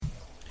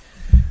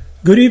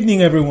Good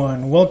evening,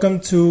 everyone.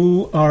 Welcome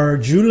to our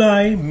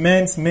July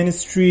Men's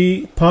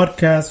Ministry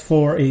podcast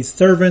for a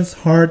Servant's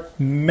Heart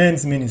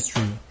Men's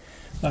Ministry.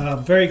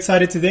 Very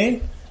excited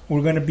today.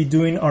 We're going to be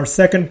doing our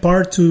second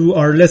part to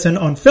our lesson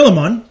on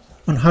Philemon,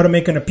 on how to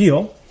make an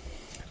appeal.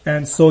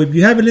 And so if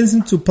you haven't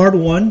listened to part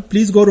one,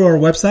 please go to our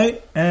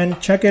website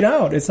and check it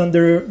out. It's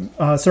under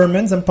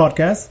sermons and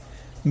podcasts,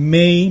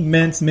 May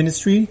Men's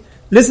Ministry.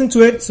 Listen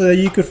to it so that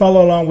you could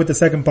follow along with the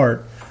second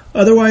part.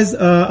 Otherwise,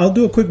 I'll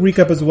do a quick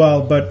recap as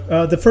well.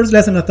 But the first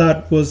lesson I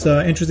thought was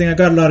interesting. I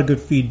got a lot of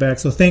good feedback.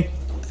 So thank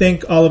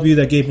all of you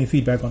that gave me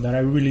feedback on that. I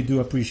really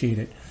do appreciate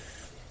it.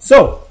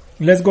 So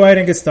let's go ahead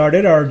and get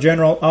started. Our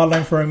general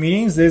outline for our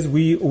meetings is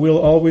we will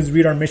always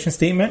read our mission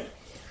statement.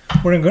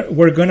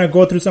 We're gonna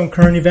go through some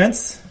current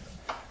events.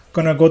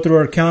 Gonna go through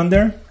our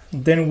calendar.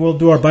 Then we'll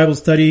do our Bible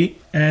study,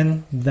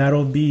 and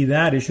that'll be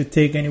that. It should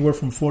take anywhere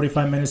from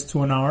 45 minutes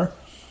to an hour.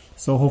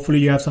 So hopefully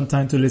you have some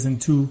time to listen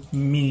to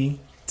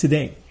me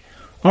today.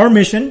 Our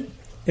mission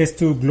is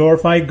to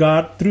glorify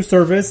God through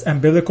service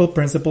and biblical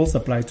principles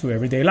applied to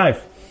everyday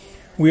life.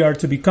 We are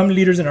to become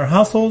leaders in our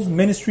households,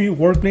 ministry,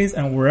 workplace,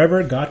 and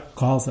wherever God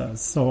calls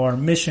us. So our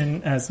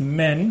mission as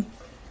men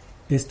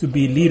is to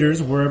be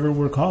leaders wherever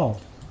we're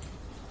called.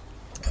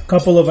 A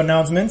couple of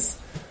announcements.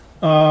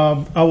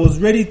 I was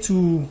ready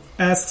to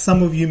ask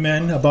some of you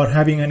men about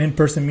having an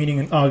in-person meeting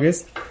in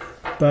August,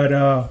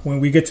 but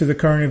when we get to the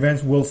current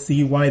events, we'll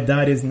see why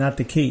that is not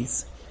the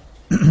case.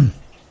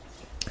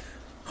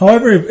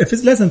 However, if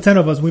it's less than 10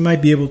 of us, we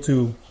might be able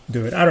to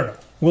do it. I don't know.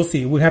 We'll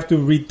see. We have to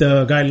read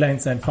the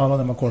guidelines and follow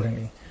them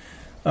accordingly.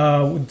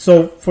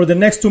 So for the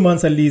next 2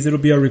 months at least, it'll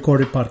be a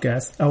recorded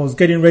podcast. I was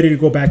getting ready to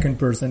go back in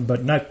person,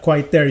 but not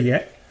quite there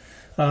yet.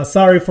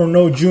 Sorry for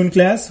no June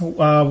class.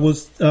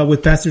 Was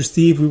with Pastor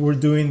Steve. We were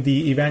doing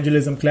the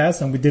evangelism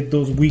class, and we did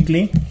those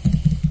weekly.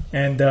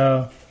 And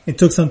it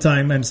took some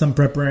time and some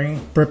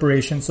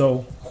preparation.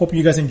 So hope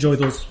you guys enjoy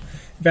those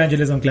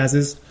evangelism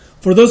classes.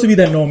 For those of you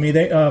that know me,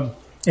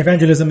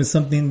 evangelism is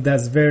something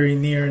that's very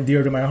near and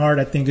dear to my heart.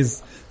 I think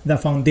is the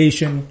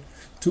foundation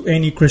to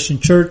any Christian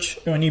church,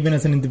 and even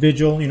as an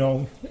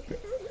individual,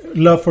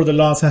 love for the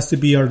lost has to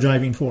be our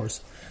driving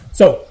force.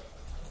 So,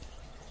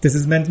 this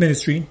is men's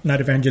ministry, not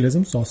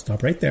evangelism, so I'll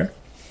stop right there.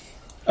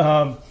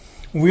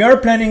 We are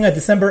planning a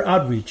December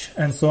outreach,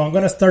 and so I'm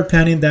going to start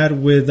planning that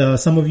with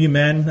some of you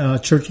men,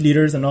 church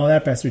leaders and all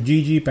that, Pastor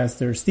Gigi,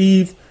 Pastor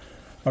Steve,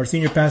 our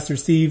senior pastor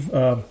Steve,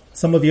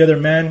 some of the other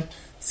men.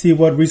 See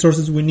what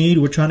resources we need.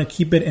 We're trying to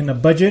keep it in a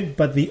budget,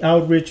 but the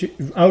outreach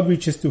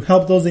is to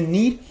help those in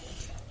need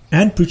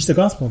and preach the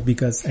gospel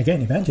because,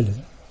 again,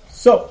 evangelism.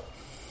 So,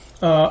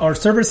 our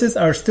services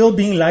are still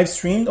being live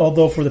streamed,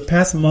 although for the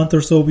past month or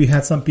so, we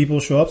had some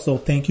people show up. So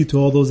thank you to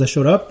all those that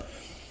showed up.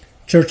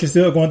 Church is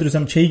still going through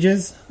some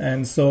changes,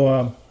 and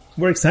so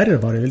we're excited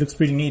about it. It looks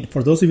pretty neat.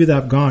 For those of you that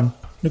have gone,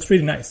 it looks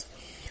pretty nice.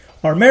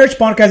 Our marriage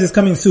podcast is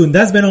coming soon.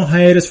 That's been on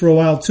hiatus for a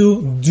while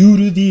too, due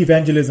to the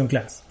evangelism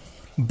class.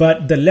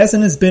 But the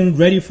lesson has been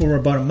ready for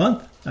about a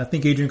month. I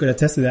think Adrian could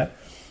attest to that.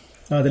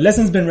 The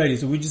lesson's been ready,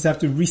 so we just have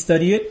to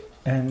restudy it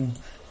and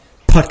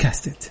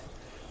podcast it.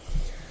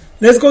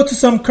 Let's go to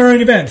some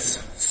current events.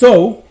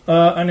 So,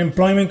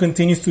 unemployment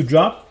continues to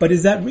drop, but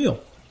is that real?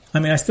 I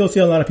mean, I still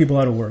see a lot of people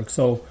out of work.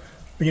 So,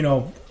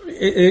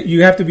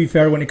 you have to be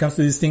fair when it comes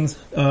to these things.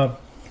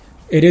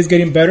 It is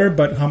getting better,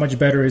 but how much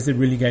better is it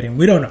really getting?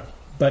 We don't know,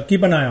 but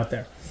keep an eye out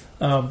there.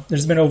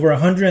 There's been over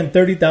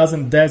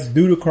 130,000 deaths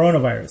due to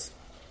coronavirus.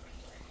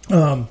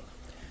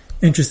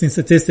 Interesting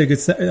statistic.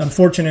 It's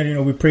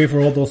unfortunate, we pray for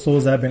all those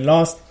souls that have been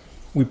lost.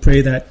 We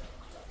pray that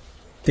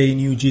they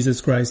knew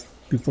Jesus Christ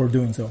before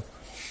doing so.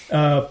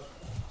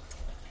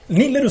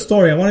 Neat little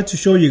story I wanted to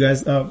show you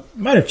guys.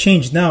 Might have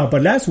changed now,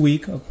 but last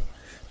week,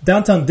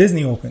 Downtown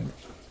Disney opened.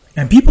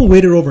 And people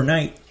waited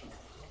overnight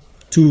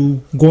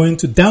to go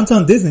into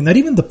Downtown Disney. Not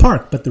even the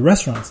park, but the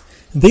restaurants.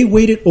 They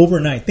waited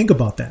overnight. Think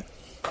about that.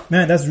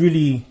 Man, that's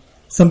really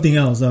something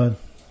else.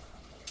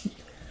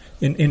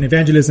 In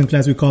evangelism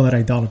class, we call it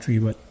idolatry,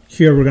 but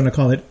here we're going to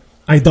call it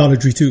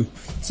idolatry too.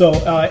 So,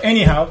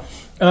 anyhow,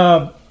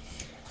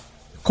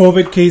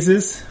 COVID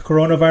cases,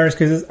 coronavirus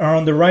cases are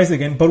on the rise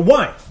again. But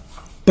why?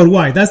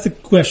 That's the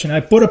question.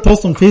 I put a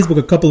post on Facebook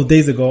a couple of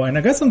days ago, and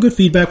I got some good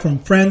feedback from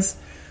friends,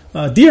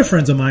 dear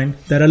friends of mine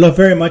that I love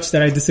very much,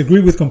 that I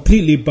disagree with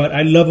completely, but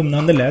I love them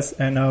nonetheless.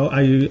 And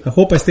I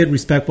hope I stayed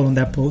respectful in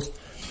that post.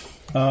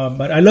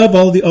 But I love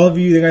all of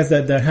you guys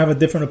that have a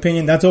different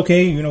opinion. That's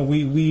okay.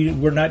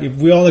 We're not, if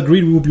we all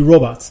agreed, we would be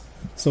robots.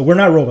 So we're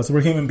not robots.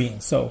 We're human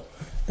beings. So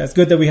that's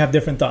good that we have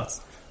different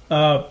thoughts.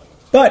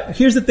 But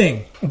here's the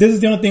thing. This is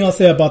the only thing I'll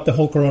say about the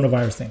whole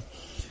coronavirus thing.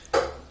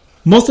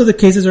 Most of the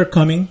cases are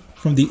coming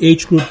from the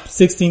age group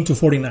 16 to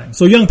 49.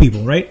 So young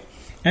people, right?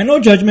 And no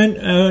judgment.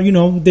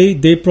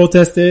 They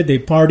protested, they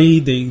party,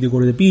 they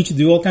go to the beach,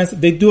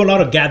 they do a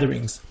lot of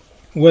gatherings.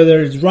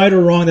 Whether it's right or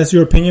wrong, that's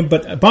your opinion,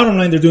 but bottom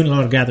line, they're doing a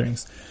lot of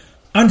gatherings.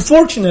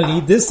 Unfortunately,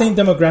 this same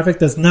demographic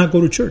does not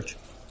go to church.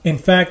 In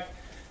fact,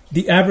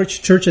 the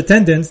average church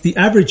attendance, the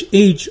average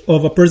age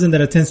of a person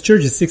that attends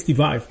church is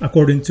 65,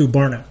 according to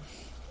Barna.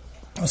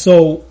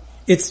 So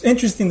it's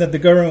interesting that the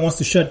government wants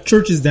to shut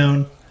churches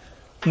down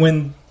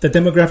when the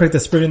demographic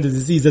that's spreading the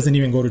disease doesn't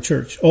even go to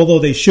church. Although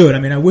they should. I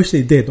mean, I wish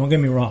they did. Don't get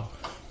me wrong.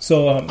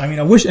 So, I mean,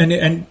 I wish,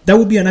 and that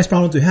would be a nice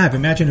problem to have.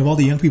 Imagine if all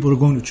the young people are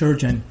going to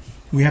church and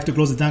we have to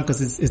close it down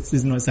because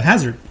it's a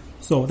hazard.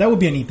 So that would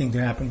be a neat thing to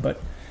happen,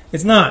 but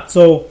it's not.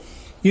 So,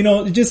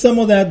 just some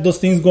of those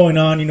things going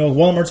on.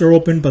 Walmarts are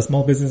open, but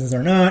small businesses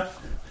are not.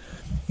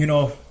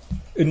 Not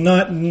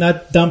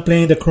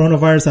downplaying the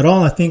coronavirus at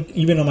all. I think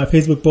even on my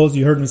Facebook post,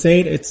 you heard me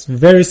say it. It's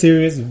very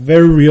serious,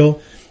 very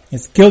real.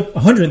 It's killed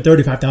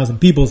 135,000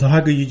 people. So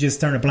how could you just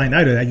turn a blind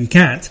eye to that? You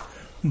can't.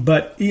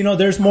 But,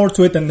 there's more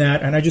to it than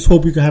that. And I just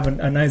hope we can have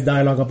a nice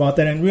dialogue about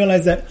that and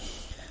realize that,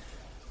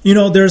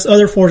 there's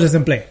other forces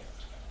in play.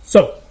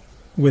 So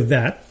with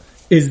that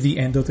is the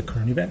end of the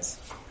current events.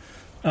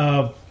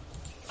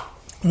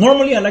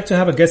 Normally I like to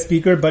have a guest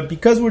speaker, but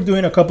because we're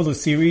doing a couple of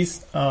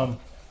series, I'm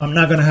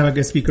not going to have a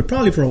guest speaker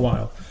probably for a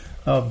while.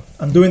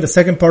 I'm doing the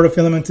second part of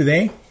Philemon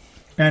today.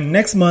 And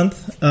next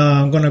month,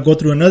 I'm going to go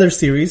through another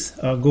series,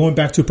 going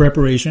back to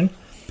preparation.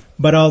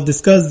 But I'll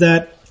discuss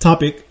that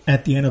topic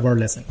at the end of our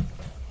lesson.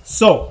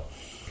 So,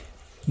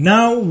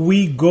 now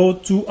we go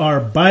to our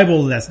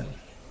Bible lesson,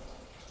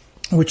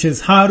 which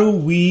is how do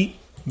we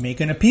make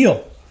an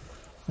appeal,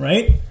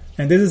 right?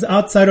 And this is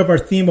outside of our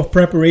theme of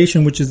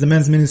preparation, which is the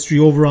men's ministry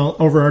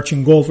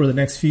overarching goal for the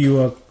next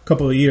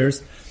couple of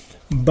years.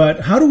 But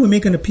how do we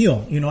make an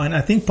appeal? And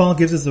I think Paul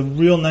gives us a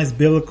real nice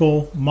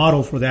biblical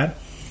model for that.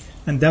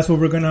 And that's what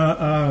we're going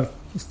to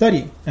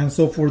study. And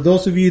so for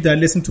those of you that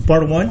listened to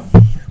part 1,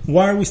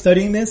 why are we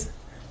studying this?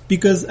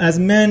 Because as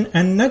men,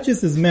 and not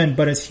just as men,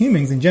 but as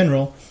humans in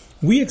general,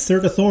 we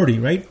exert authority,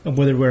 right?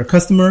 Whether we're a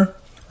customer,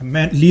 a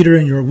leader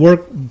in your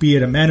work, be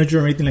it a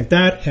manager or anything like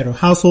that, head of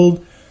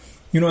household.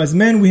 As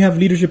men, we have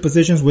leadership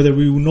positions, whether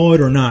we know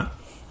it or not.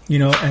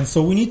 And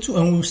so we need to,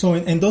 and so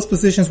in those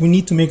positions, we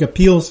need to make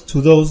appeals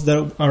to those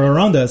that are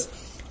around us,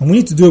 and we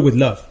need to do it with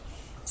love.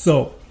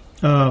 So,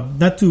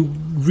 not to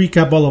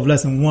recap all of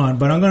lesson 1,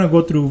 but I'm going to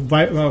go through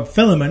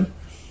Philemon,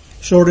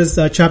 shortest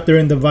chapter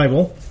in the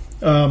Bible.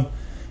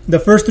 The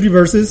first 3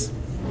 verses,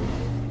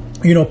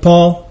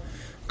 Paul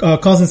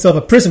calls himself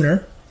a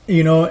prisoner,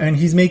 and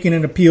he's making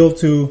an appeal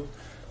to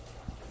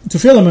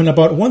Philemon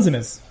about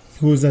Onesimus,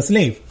 who is a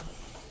slave.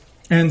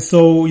 And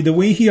so the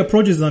way he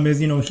approaches them is,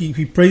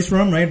 he prays for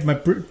him, right?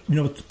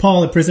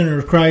 Paul, a prisoner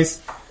of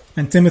Christ,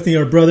 and Timothy,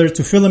 our brother,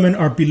 to Philemon,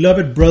 our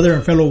beloved brother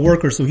and fellow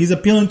worker. So he's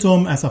appealing to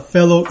him as a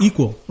fellow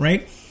equal,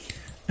 right?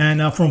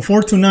 And from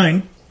 4 to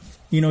 9,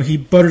 he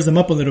butters them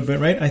up a little bit,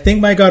 right? I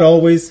thank my God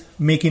always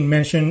making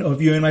mention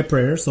of you in my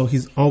prayers. So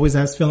he's always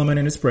has Philemon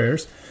in his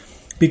prayers.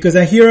 Because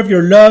I hear of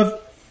your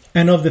love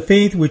and of the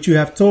faith which you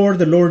have toward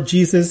the Lord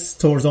Jesus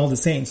towards all the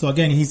saints. So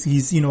again,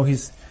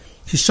 he's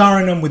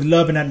showering them with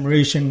love and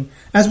admiration,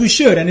 as we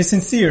should, and it's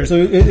sincere. So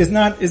it's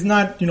not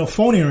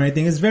phony or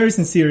anything. It's very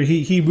sincere.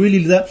 He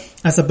really,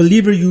 as a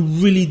believer, you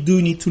really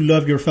do need to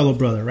love your fellow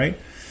brother, right?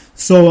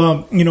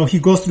 So, he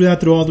goes through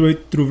that all the way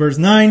through verse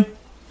 9.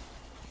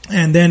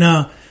 And then,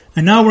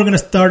 and now we're going to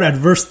start at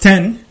verse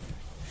 10.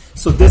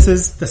 So this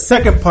is the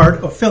second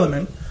part of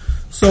Philemon.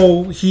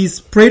 So he's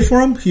prayed for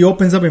him. He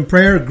opens up in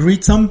prayer,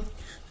 greets him,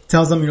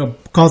 tells him,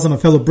 calls him a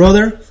fellow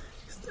brother,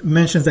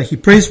 mentions that he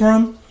prays for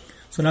him.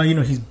 So now,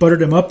 he's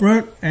buttered him up,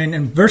 right? And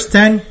in verse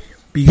 10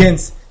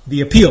 begins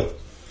the appeal.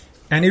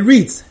 And it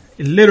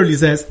literally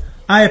says,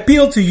 I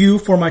appeal to you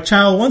for my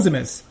child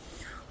Onesimus,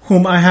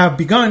 whom I have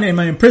begotten in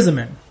my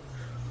imprisonment,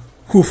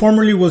 who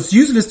formerly was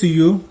useless to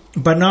you,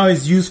 but now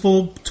is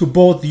useful to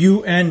both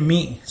you and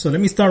me. So let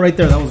me start right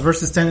there. That was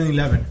verses 10 and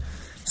 11.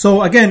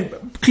 So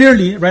again,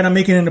 clearly, right, I'm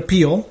making an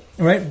appeal,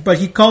 right? But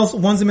he calls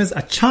Onesimus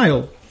a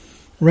child,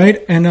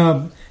 right?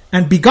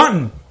 And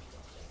begotten.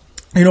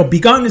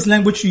 Begotten is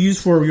language you use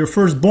for your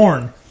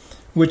firstborn,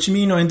 which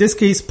means, in this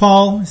case,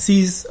 Paul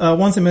sees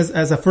Onesimus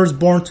as a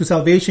firstborn to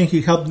salvation.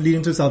 He helped lead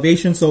him to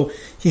salvation. So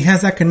he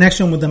has that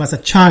connection with them as a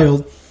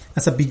child,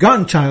 as a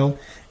begotten child.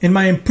 In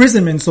my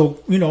imprisonment, so,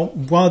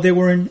 while they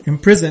were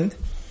imprisoned,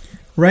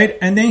 right?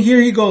 And then here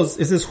he goes.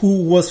 It says,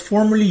 who was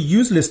formerly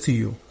useless to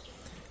you.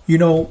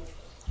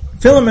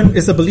 Philemon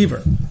is a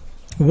believer.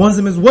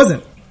 Onesimus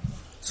wasn't.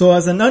 So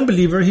as an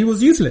unbeliever, he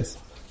was useless.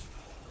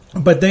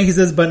 But then he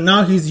says, but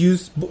now he's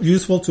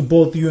useful to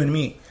both you and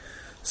me.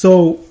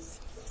 So,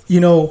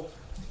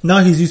 now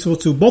he's useful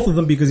to both of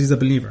them because he's a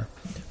believer.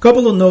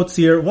 Couple of notes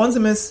here.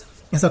 Onesimus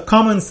is a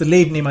common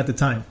slave name at the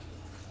time,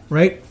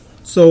 right?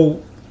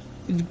 So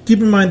keep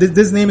in mind that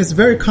this name is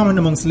very common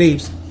among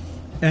slaves.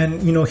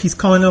 And, he's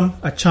calling him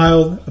a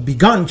child, a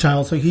begotten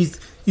child. So he's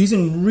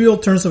using real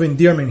terms of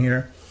endearment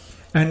here.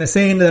 And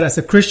saying that as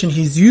a Christian,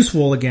 he's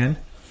useful again.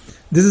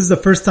 This is the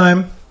first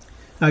time,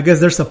 I guess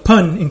there's a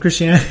pun in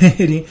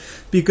Christianity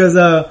because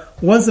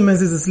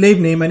Onesimus is a slave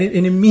name and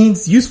it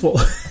means useful.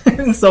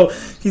 And so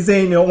he's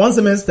saying,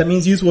 Onesimus, that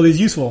means useful, is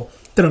useful.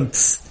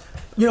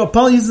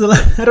 Paul uses a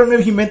lot. I don't know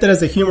if he meant that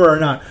as a humor or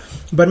not,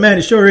 but man,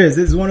 it sure is.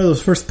 It's one of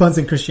those first puns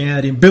in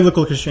Christianity,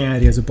 biblical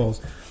Christianity, I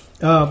suppose.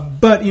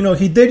 But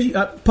he did.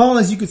 Paul,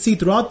 as you could see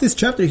throughout this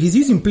chapter, he's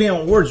using play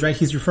on words, right?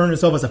 He's referring to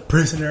himself as a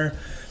prisoner.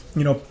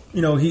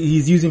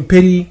 He's using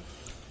pity.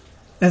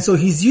 And so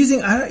he's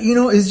using,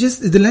 it's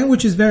just, the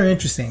language is very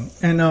interesting.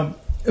 And,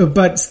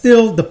 but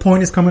still the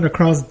point is coming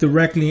across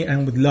directly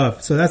and with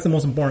love. So that's the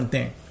most important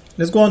thing.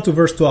 Let's go on to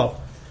verse 12.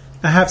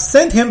 I have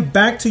sent him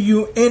back to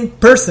you in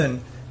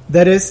person,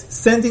 that is,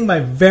 sending my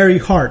very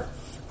heart,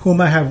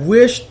 whom I have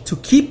wished to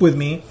keep with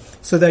me,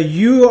 so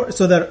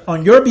that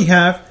on your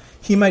behalf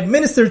he might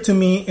minister to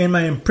me in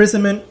my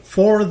imprisonment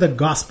for the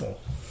gospel.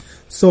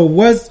 So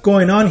what's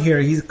going on here?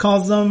 He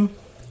calls them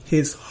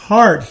his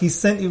heart.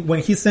 When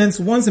he sends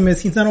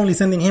Onesimus, he's not only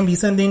sending him, he's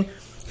sending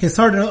his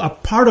heart, a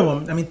part of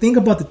him. I mean, think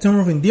about the term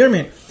of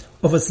endearment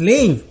of a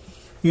slave.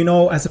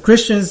 As a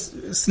Christian,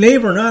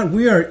 slave or not,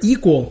 we are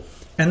equal.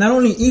 And not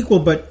only equal,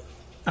 but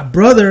a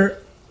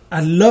brother,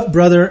 a loved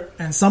brother,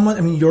 and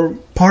someone, you're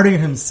part of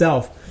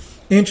himself.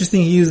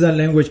 Interesting, he used that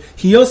language.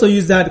 He also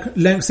used that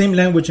same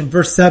language in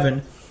verse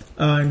 7.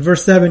 In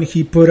verse 7,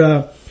 he put,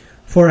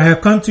 for I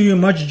have come to you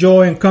much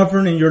joy and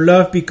comfort in your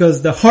love,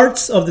 because the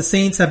hearts of the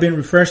saints have been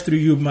refreshed through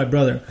you, my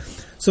brother.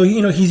 So,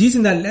 he's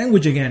using that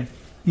language again,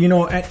 and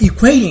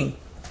equating,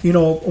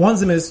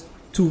 Onesimus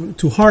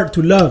to heart,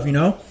 to love,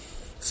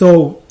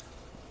 So,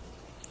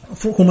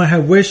 for whom I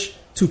have wished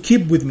to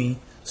keep with me,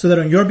 so that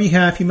on your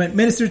behalf he might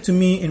minister to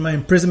me in my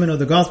imprisonment of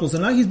the gospel. So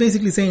now he's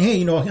basically saying,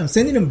 hey, I'm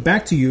sending him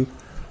back to you,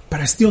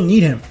 but I still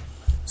need him.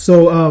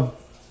 So,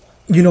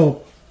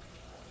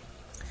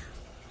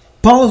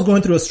 Paul is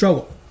going through a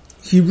struggle.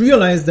 He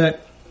realized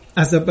that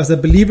as a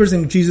believers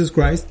in Jesus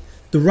Christ,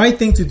 the right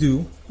thing to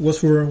do was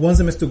for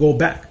Onesimus to go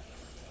back.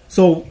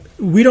 So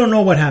we don't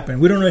know what happened.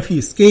 We don't know if he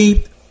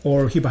escaped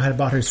or he had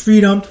bought his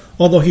freedom,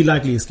 although he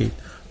likely escaped.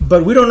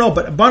 But we don't know.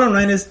 But bottom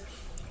line is,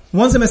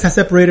 Onesimus has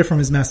separated from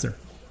his master.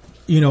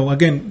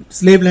 Again,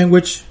 slave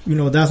language,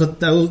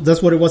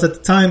 that's what it was at the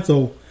time.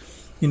 So,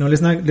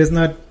 let's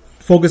not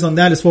focus on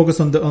that. Let's focus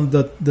on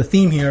the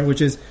theme here,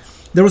 which is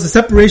there was a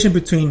separation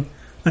between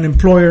an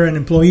employer and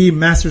employee,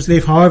 master,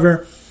 slave,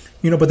 however,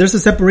 but there's a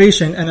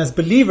separation. And as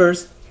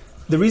believers,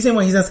 the reason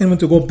why he's asking him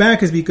to go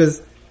back is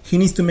because he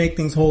needs to make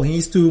things whole. He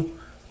needs to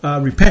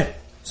repent.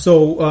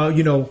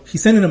 So,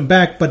 he's sending him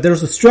back, but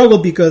there's a struggle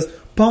because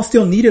Paul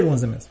still needed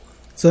Onesimus.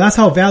 So that's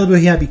how valuable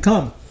he had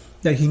become,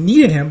 that he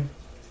needed him.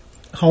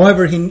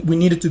 However, we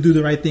needed to do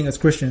the right thing as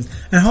Christians.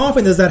 And how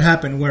often does that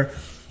happen? Where,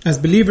 as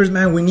believers,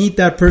 man, we need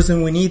that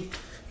person. We need,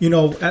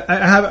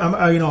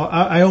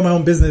 I own my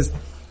own business.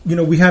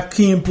 We have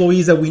key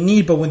employees that we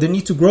need, but when they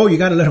need to grow, you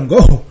got to let them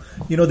go.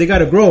 They got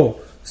to grow.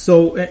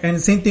 So, and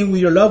same thing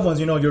with your loved ones.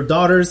 Your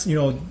daughters.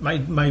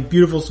 My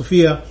beautiful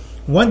Sophia.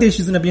 One day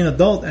she's going to be an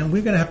adult, and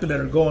we're going to have to let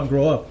her go and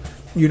grow up.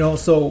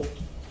 So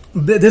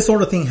this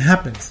sort of thing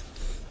happens,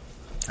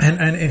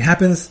 and it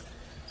happens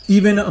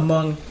even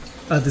among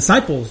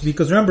disciples,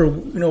 because remember,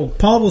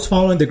 Paul was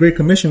following the Great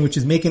Commission, which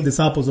is making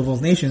disciples of all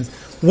nations.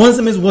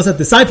 Onesimus was a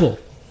disciple.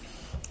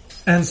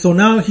 And so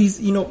now he's,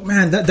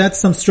 that's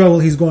some struggle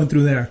he's going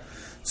through there.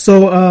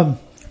 So,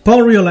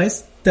 Paul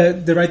realized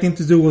that the right thing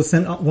to do was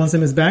send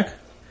Onesimus back.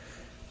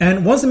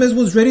 And Onesimus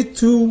was ready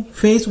to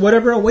face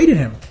whatever awaited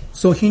him.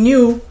 So he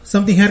knew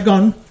something had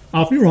gone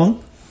awfully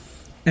wrong,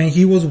 and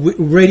he was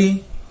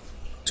ready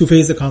to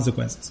face the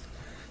consequences.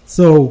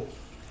 So,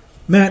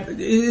 man,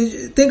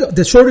 think of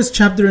the shortest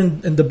chapter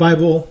in the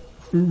Bible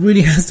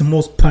really has the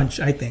most punch,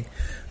 I think.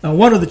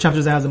 One of the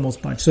chapters that has the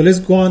most punch. So let's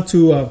go on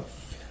to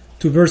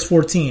verse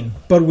 14.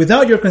 But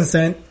without your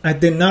consent, I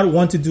did not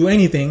want to do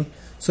anything,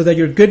 so that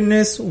your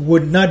goodness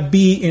would not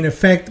be in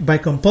effect by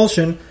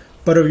compulsion,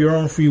 but of your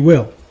own free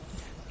will.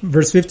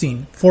 Verse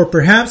 15. For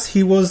perhaps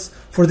he was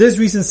for this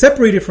reason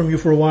separated from you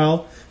for a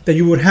while, that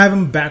you would have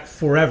him back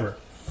forever.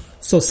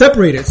 So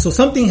separated. So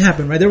something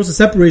happened, right? There was a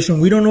separation.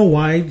 We don't know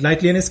why.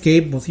 Likely an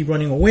escape. Was he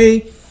running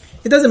away?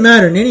 It doesn't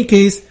matter. In any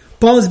case,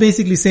 Paul is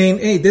basically saying,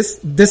 hey, this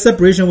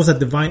separation was a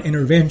divine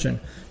intervention.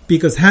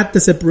 Because had the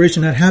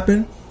separation had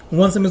happened,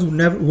 Onesimus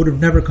would have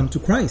never come to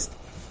Christ.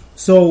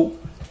 So,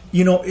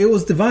 it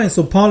was divine.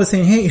 So Paul is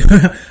saying, hey,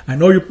 I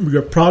know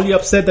you're probably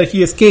upset that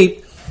he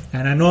escaped,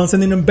 and I know I'm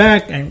sending him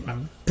back, and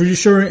I'm pretty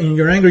sure in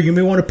your anger you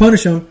may want to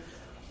punish him.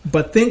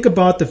 But think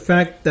about the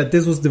fact that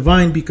this was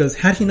divine, because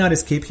had he not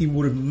escaped, he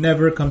would have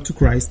never come to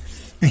Christ,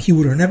 and he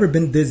would have never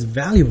been this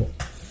valuable,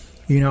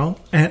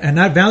 and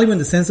not valuable in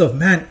the sense of,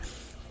 man,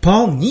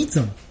 Paul needs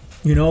him,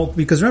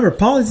 because remember,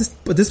 Paul is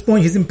just, at this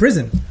point, he's in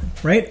prison,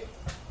 right?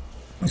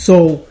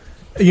 So,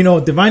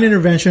 divine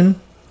intervention,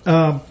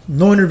 no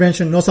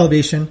intervention, no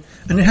salvation,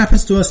 and it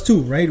happens to us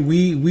too, right?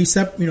 We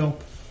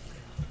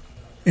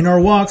in our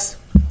walks,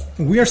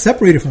 we are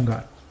separated from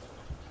God.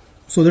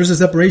 So there's a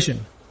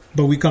separation,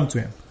 but we come to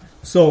him.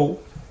 So,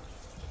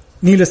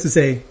 needless to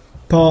say,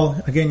 Paul,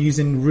 again,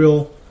 using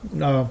real,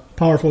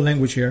 powerful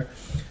language here.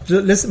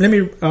 Let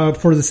me,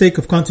 for the sake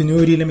of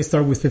continuity, let me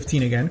start with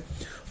 15 again.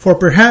 For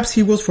perhaps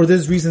he was for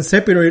this reason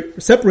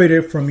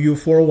separated from you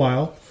for a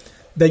while,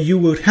 that you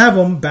would have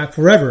him back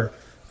forever.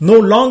 No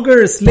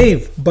longer a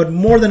slave, but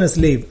more than a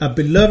slave, a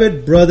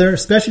beloved brother,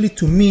 especially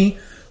to me,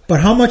 but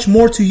how much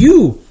more to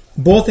you,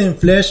 both in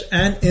flesh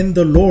and in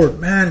the Lord.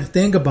 Man,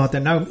 think about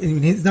that. Now,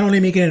 he's not only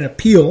making an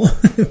appeal,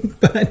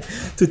 but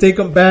to take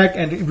them back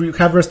and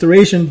have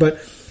restoration, but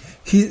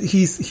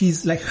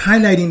he's like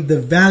highlighting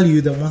the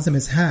value that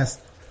Onesimus has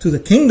to the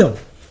kingdom,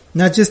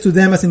 not just to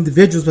them as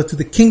individuals, but to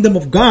the kingdom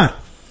of God.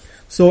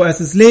 So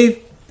as a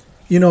slave,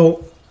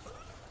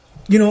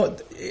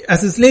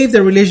 as a slave,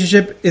 the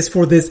relationship is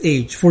for this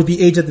age, for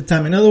the age at the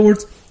time. In other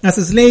words, as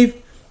a slave,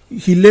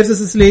 he lives as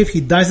a slave,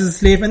 he dies as a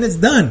slave, and it's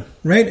done,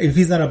 right? If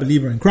he's not a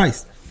believer in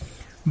Christ.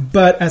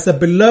 But as a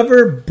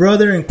beloved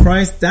brother in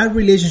Christ, that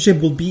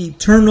relationship will be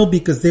eternal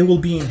because they will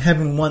be in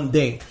heaven one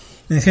day.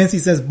 And hence he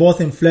says both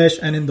in flesh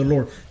and in the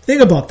Lord.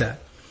 Think about that.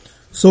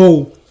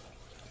 So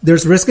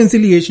there's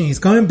reconciliation. He's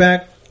coming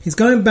back.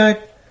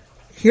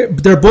 Here,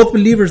 they're both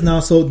believers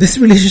now. So this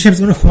relationship is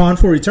going to go on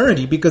for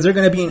eternity because they're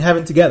going to be in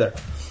heaven together.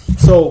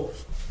 So,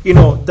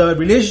 the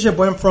relationship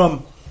went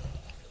from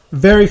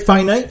very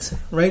finite,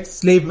 right?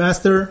 Slave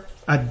master,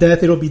 at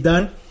death it'll be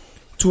done,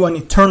 to an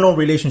eternal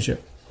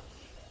relationship.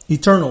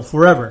 Eternal,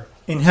 forever,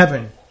 in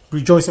heaven,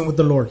 rejoicing with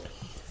the Lord.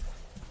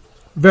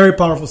 Very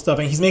powerful stuff.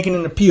 And he's making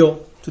an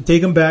appeal to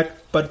take him back,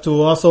 but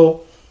to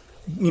also,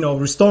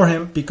 restore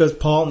him because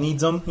Paul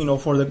needs him,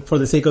 for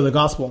the sake of the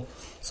gospel.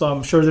 So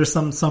I'm sure there's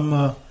some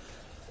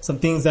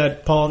things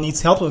that Paul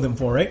needs help with him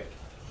for, right?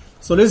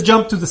 So let's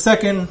jump to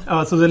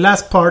the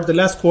last part, the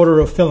last quarter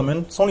of Philemon.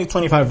 It's only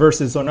 25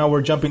 verses, so now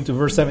we're jumping to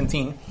verse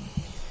 17.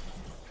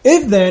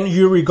 If then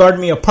you regard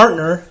me a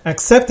partner,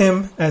 accept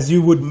him as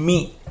you would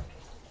me.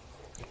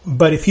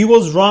 But if he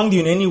was wronged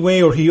you in any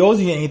way or he owes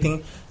you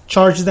anything,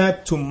 charge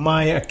that to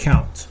my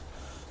account.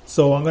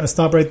 So I'm going to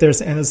stop right there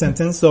to end the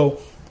sentence. So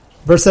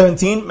verse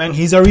 17, man,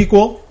 he's our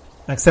equal.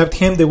 Accept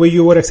him the way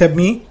you would accept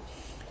me.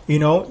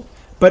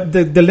 But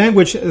the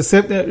language,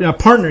 a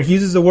partner, he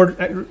uses the word,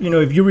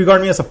 if you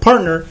regard me as a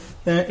partner,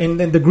 and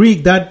in the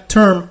Greek, that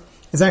term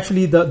is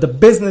actually the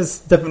business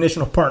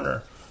definition of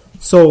partner.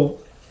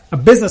 So, a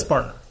business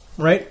partner,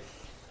 right?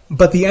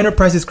 But the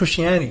enterprise is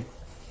Christianity.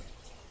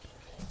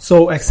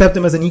 So, accept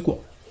him as an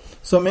equal.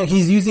 So, man,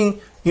 he's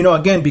using,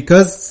 again,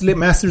 because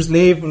master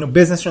slave,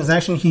 business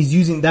transaction, he's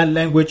using that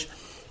language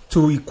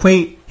to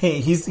equate,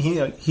 hey, he's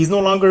no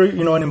longer,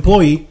 an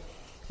employee.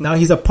 Now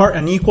he's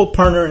an equal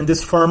partner in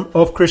this firm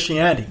of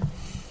Christianity.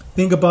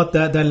 Think about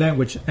that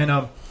language. And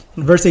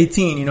in verse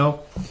 18,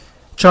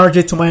 charge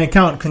it to my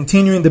account.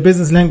 Continuing the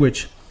business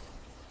language.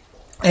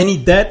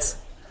 Any debts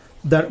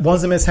that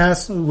Onesimus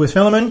has with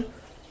Philemon,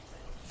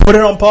 put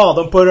it on Paul.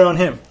 Don't put it on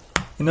him.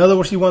 In other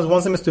words, he wants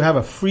Onesimus to have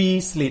a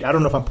free slate. I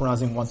don't know if I'm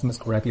pronouncing Onesimus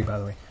correctly, by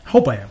the way. I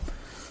hope I am.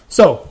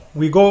 So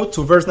we go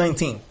to verse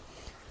 19.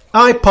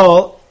 I,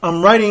 Paul,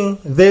 am writing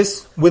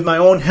this with my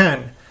own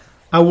hand.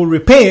 I will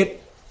repay it.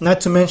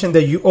 Not to mention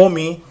that you owe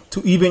me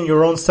to even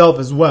your own self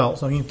as well.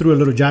 So he threw a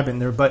little jab in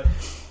there. But,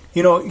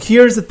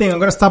 here's the thing. I'm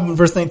going to stop in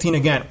verse 19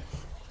 again.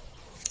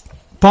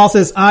 Paul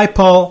says, I,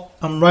 Paul,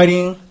 am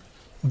writing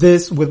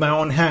this with my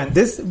own hand.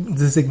 The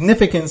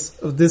significance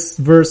of this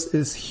verse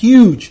is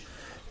huge.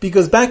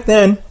 Because back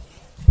then,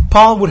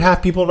 Paul would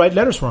have people write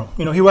letters for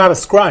him. He would have a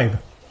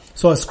scribe.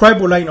 So a scribe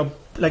would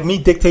like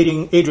me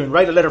dictating Adrian,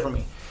 write a letter for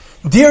me.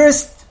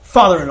 Dearest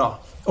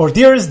father-in-law, or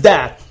dearest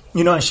dad.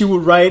 And she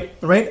would write,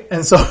 right?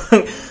 And so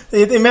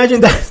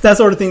imagine that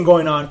sort of thing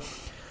going on.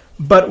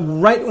 But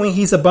right when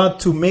he's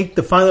about to make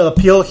the final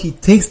appeal, he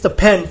takes the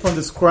pen from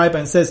the scribe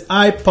and says,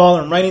 I, Paul,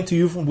 am writing to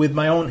you with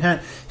my own hand.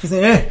 He's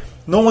saying,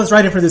 no one's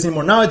writing for this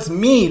anymore. Now it's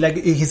me. Like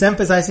he's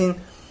emphasizing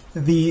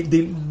the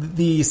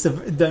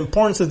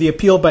importance of the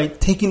appeal by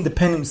taking the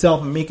pen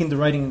himself and making the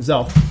writing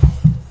himself.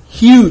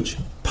 Huge,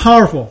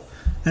 powerful.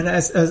 And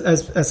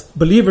as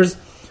believers,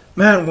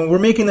 man, when we're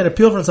making an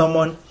appeal from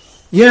someone,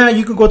 yeah,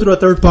 you can go through a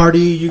third party.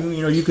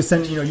 You could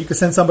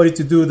send somebody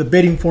to do the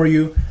bidding for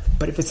you.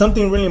 But if it's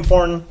something really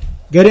important,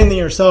 get in there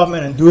yourself,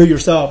 man, and do it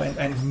yourself,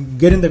 and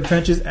get in the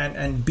trenches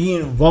and be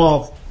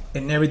involved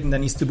in everything that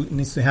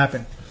needs to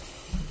happen.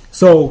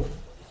 So,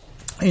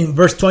 in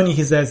verse 20,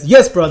 he says,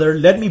 "Yes, brother,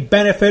 let me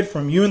benefit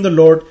from you in the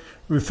Lord.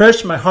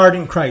 Refresh my heart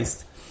in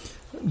Christ."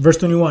 Verse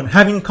 21,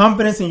 "Having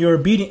confidence in your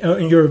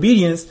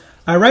obedience,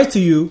 I write to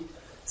you,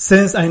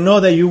 since I know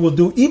that you will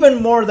do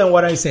even more than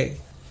what I say."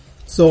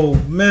 So,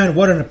 man,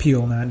 what an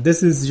appeal, man.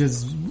 This is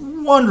just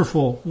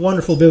wonderful,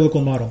 wonderful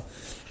biblical model.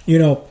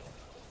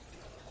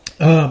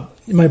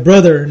 My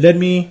brother, let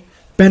me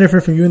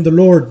benefit from you in the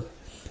Lord.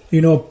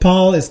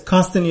 Paul is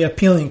constantly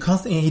appealing,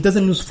 he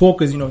doesn't lose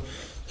focus.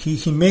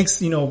 He makes,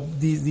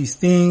 these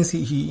things,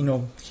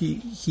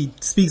 he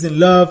speaks in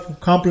love,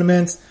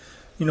 compliments,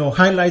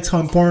 highlights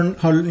how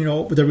important,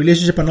 the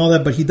relationship and all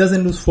that, but he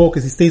doesn't lose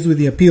focus. He stays with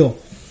the appeal.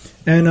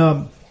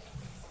 And,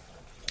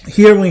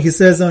 here when he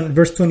says on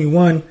verse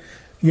 21,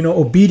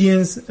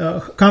 obedience,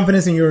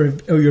 confidence in your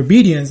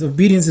obedience.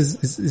 Obedience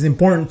is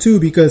important too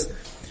because,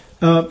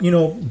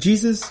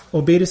 Jesus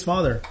obeyed his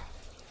Father.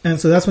 And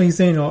so that's when he's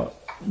saying,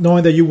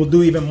 knowing that you will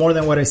do even more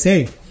than what I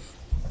say.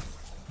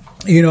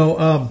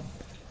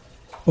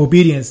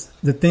 Obedience,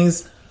 the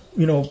things,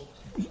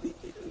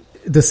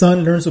 the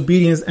son learns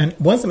obedience and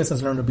Onesimus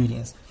has learned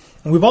obedience.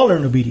 And we've all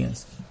learned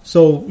obedience.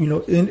 So,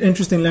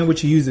 interesting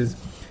language he uses.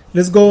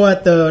 Let's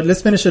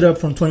finish it up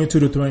from 22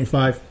 to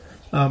 25.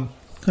 Kind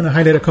of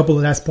highlight a couple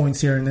of last points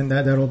here, and then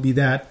that'll be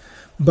that.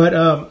 But,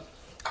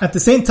 at the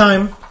same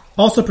time,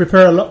 also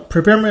prepare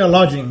me a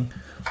lodging,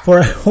 for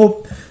I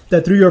hope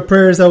that through your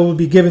prayers I will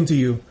be given to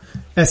you.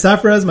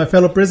 Epaphras, my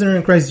fellow prisoner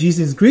in Christ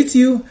Jesus, greets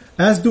you,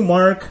 as do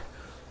Mark,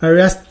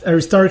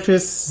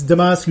 Aristarchus,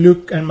 Demas,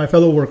 Luke, and my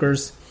fellow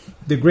workers.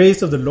 The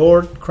grace of the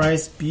Lord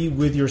Christ be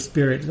with your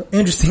spirit.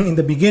 Interesting, in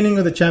the beginning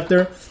of the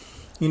chapter,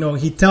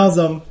 he tells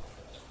them,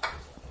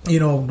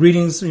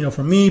 greetings,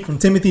 from me, from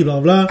Timothy,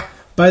 blah, blah.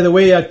 By the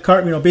way, I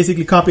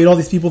basically copied all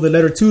these people the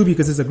letter to,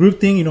 because it's a group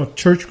thing,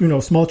 church,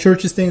 small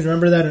churches things.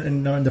 Remember that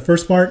in the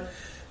first part?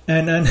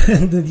 And at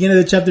the end of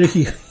the chapter,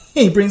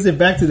 he brings it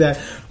back to that.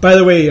 By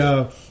the way,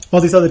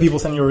 all these other people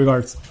send your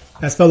regards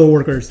as fellow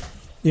workers,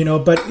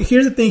 but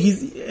here's the thing.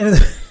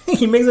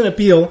 He makes an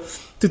appeal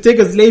to take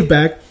a slave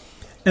back.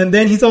 And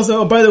then he's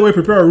also, by the way,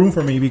 prepare a room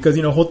for me, because,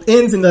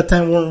 inns in that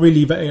time weren't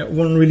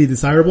really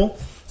desirable.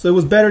 So it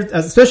was better,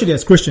 especially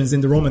as Christians in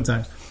the Roman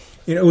times,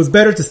 it was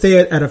better to stay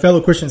at a fellow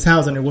Christian's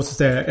house than it was to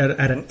stay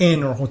at an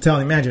inn or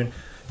hotel. Imagine,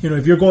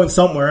 if you're going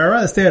somewhere, I'd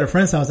rather stay at a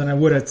friend's house than I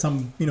would at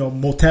some,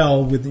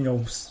 motel with,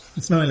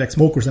 smelling like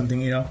smoke or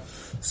something,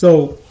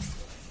 So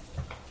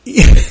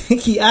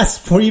he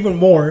asked for even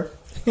more.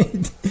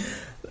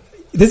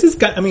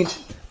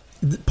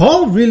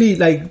 Paul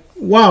really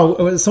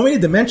wow, so many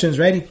dimensions,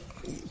 right?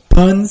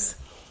 Puns,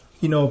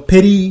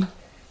 pity,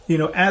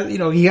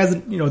 he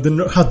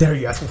hasn't, how dare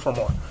you ask me for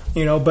more,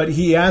 but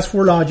he asked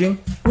for lodging,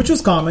 which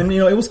was common,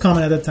 it was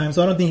common at that time.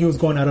 So I don't think he was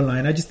going out of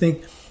line. I just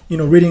think,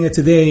 reading it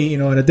today,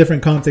 in a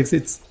different context,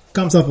 it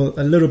comes off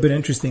a little bit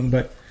interesting,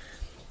 but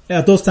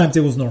at those times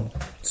it was normal.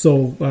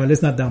 So,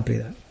 let's not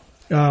downplay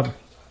that.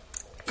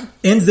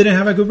 Inns didn't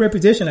have a good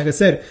reputation, like I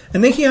said.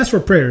 And then he asked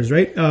for prayers,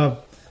 right?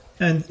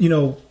 And,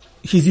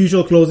 his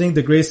usual closing,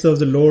 the grace of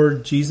the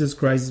Lord Jesus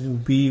Christ will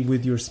be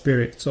with your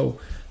spirit. So,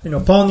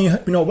 Paul knew,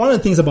 one of the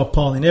things about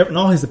Paul in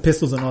all his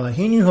epistles and all that,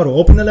 he knew how to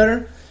open the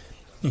letter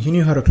and he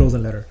knew how to close the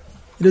letter.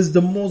 It is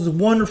the most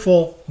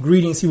wonderful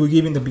greetings he would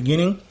give in the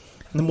beginning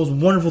and the most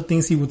wonderful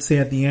things he would say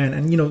at the end.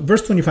 And,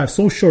 verse 25,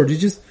 so short.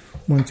 It's just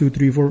 1, 2,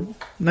 3, 4,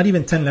 not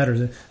even 10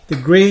 letters. The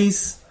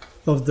grace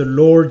of the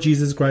Lord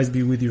Jesus Christ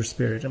be with your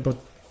spirit. About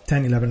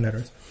 10, 11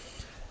 letters.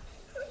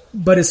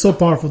 But it's so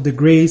powerful. The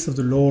grace of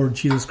the Lord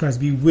Jesus Christ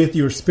be with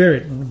your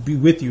spirit, be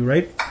with you,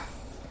 right?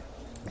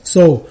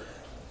 So,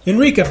 in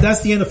recap,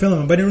 that's the end of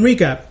Philemon. But in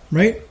recap,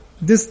 right?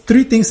 This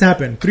 3 things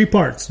happen, 3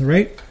 parts,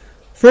 right?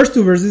 First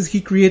 2 verses,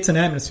 he creates an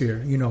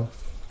atmosphere,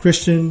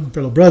 Christian,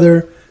 fellow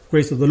brother,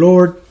 grace of the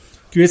Lord,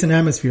 creates an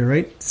atmosphere,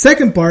 right?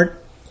 Second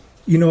part,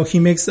 he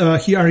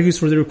argues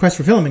for the request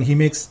for Philemon. He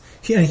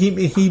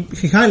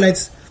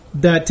highlights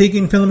that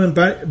taking Philemon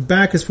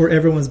back is for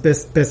everyone's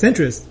best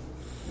interest.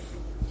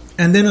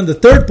 And then on the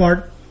third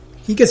part,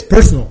 he gets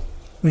personal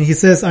when he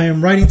says, I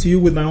am writing to you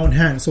with my own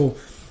hand. So,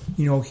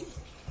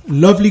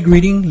 lovely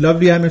greeting,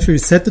 lovely atmosphere,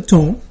 set the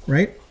tone,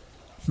 right?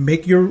 He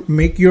makes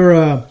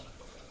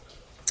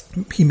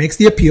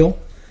the appeal,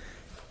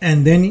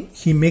 and then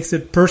he makes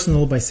it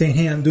personal by saying,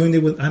 hey,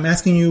 I'm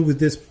asking you with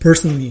this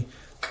personally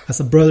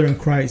as a brother in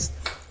Christ.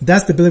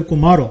 That's the biblical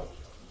model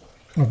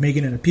of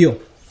making an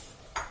appeal.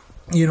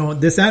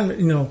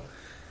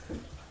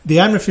 The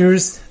atmosphere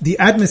is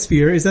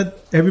that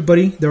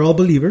everybody, they're all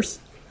believers,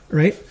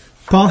 right?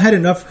 Paul had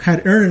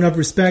earned enough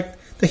respect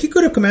that he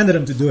could have commanded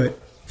them to do it.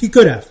 He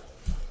could have,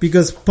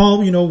 because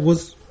Paul,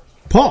 was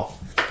Paul.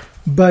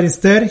 But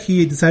instead,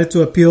 he decided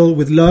to appeal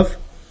with love,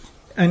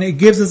 and it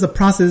gives us a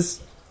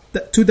process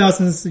that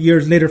 2,000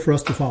 years later for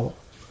us to follow,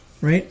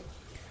 right?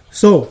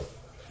 So,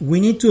 we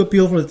need to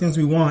appeal for the things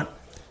we want,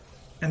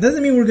 and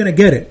doesn't mean we're going to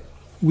get it.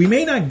 We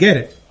may not get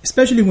it.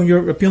 Especially when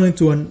you're appealing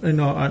to a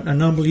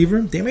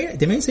non-believer, they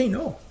may say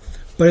no,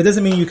 but it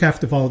doesn't mean you have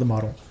to follow the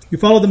model. You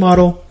follow the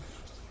model.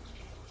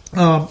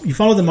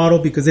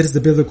 Because it is the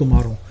biblical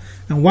model.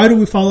 And why do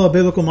we follow a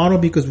biblical model?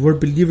 Because we're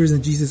believers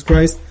in Jesus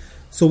Christ,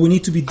 so we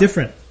need to be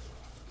different.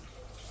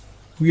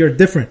 We are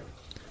different.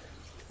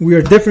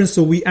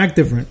 So we act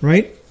different,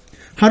 right?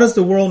 How does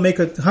the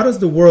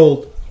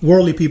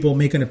worldly people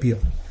make an appeal?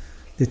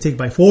 They take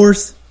by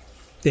force.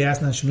 They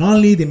ask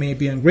nonchalantly. They may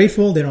be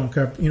ungrateful. They don't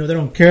care. They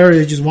don't care.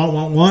 They just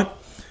want.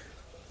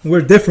 We're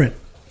different,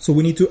 so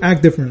we need to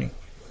act differently.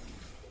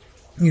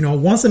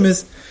 Once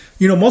most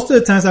of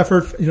the times I've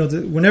heard,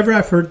 whenever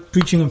I've heard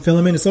preaching on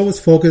Philemon, it's always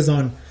focused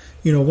on,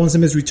 once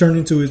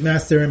returning to his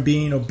master and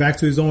being, back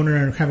to his owner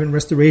and having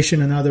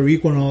restoration and how they're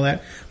equal and all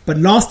that. But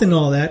lost in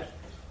all that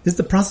is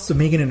the process of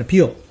making an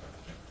appeal.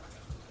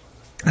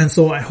 And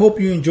so I hope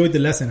you enjoyed the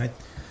lesson. I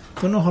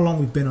don't know how long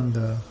we've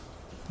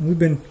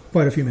been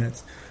quite a few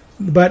minutes.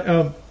 But,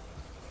 I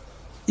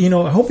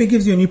hope it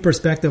gives you a new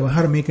perspective on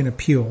how to make an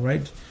appeal,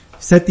 right?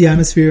 Set the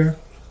atmosphere,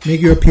 make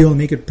your appeal, and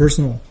make it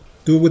personal.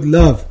 Do it with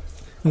love.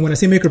 And when I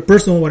say make it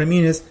personal, what I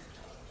mean is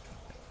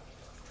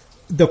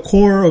the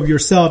core of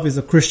yourself is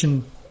a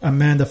Christian, a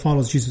man that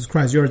follows Jesus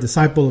Christ. You're a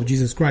disciple of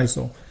Jesus Christ.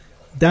 So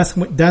that's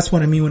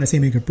what I mean when I say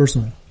make it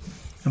personal.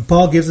 And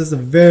Paul gives us a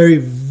very,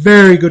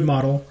 very good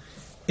model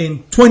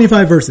in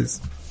 25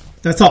 verses.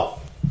 That's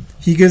all.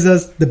 He gives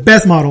us the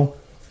best model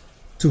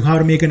to how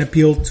to make an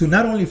appeal to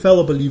not only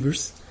fellow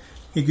believers.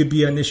 It could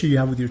be an issue you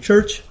have with your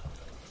church,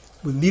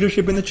 with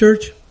leadership in the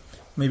church,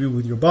 maybe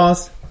with your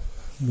boss,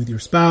 with your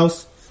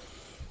spouse,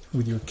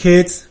 with your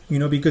kids,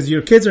 because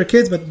your kids are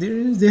kids, but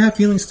they have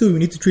feelings too. We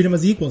need to treat them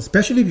as equals,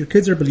 especially if your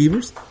kids are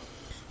believers.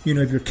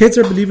 If your kids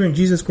are believers in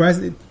Jesus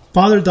Christ,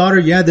 father, daughter,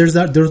 yeah,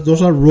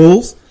 those are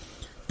roles,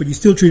 but you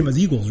still treat them as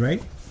equals,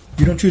 right?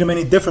 You don't treat them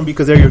any different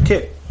because they're your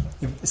kid,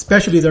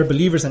 especially if they're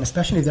believers, and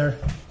especially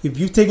if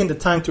you've taken the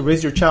time to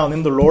raise your child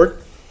in the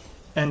Lord,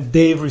 and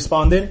they've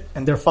responded,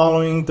 and they're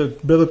following the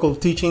biblical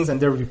teachings, and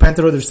they're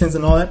repentant of their sins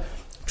and all that,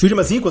 treat them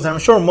as equals. I'm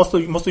sure most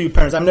of you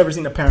parents, I've never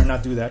seen a parent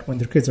not do that when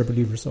their kids are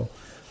believers. So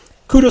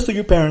kudos to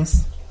you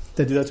parents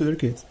that do that to their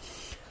kids.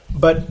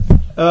 But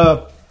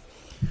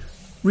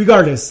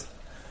regardless,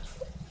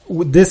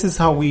 this is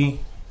how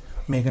we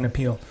make an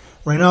appeal.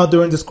 Right now,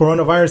 during this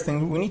coronavirus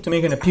thing, we need to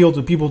make an appeal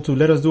to people to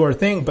let us do our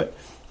thing, but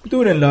we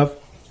do it in love.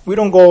 We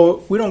don't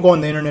go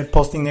on the internet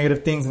posting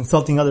negative things,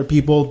 insulting other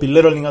people,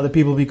 belittling other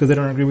people because they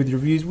don't agree with your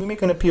views. We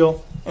make an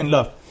appeal in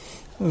love.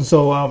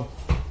 So,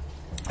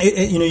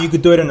 you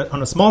could do it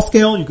on a small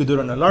scale. You could do it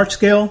on a large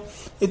scale.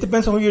 It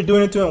depends on who you're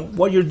doing it to and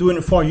what you're doing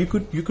it for. You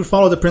could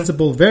follow the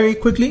principle very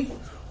quickly,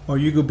 or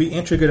you could be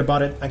intricate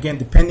about it. Again,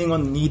 depending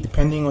on the need,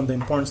 depending on the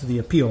importance of the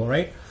appeal,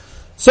 right?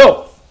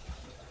 So,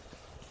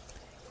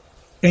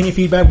 any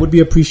feedback would be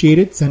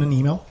appreciated. Send an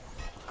email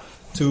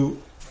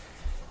to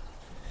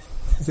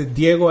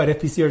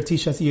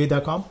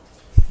Diego@fpcrtchassier.com.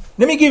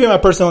 Let me give you my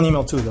personal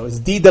email too, though. It's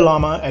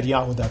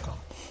ddelama@yahoo.com.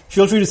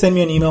 Feel free to send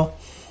me an email.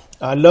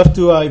 I'd love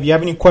to, if you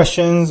have any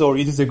questions or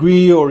you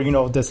disagree or,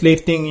 the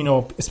slave thing,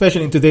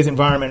 especially in today's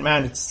environment,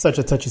 man, it's such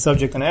a touchy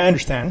subject, and I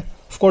understand.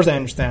 Of course I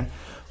understand.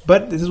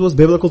 But this was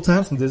biblical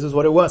times, and this is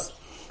what it was.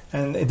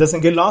 And it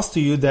doesn't get lost to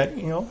you that,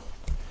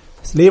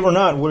 slave or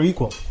not, we're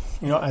equal.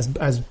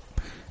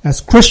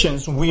 As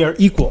Christians, we are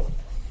equal.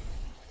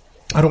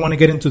 I don't want to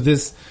get into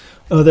this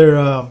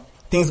other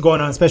things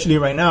going on, especially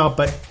right now,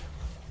 but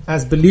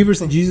as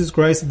believers in Jesus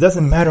Christ, it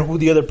doesn't matter who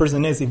the other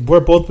person is. If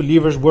we're both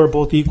believers, we're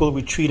both equal.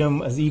 We treat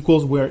them as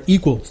equals. We're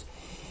equals.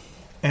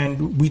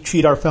 And we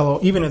treat our fellow,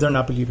 even if they're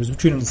not believers, we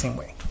treat them the same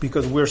way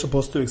because we're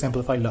supposed to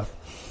exemplify love.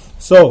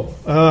 So,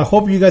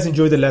 hope you guys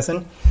enjoyed the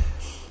lesson.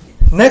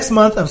 Next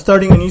month, I'm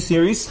starting a new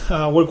series.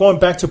 We're going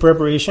back to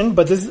preparation,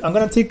 but I'm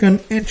going to take an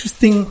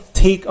interesting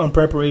take on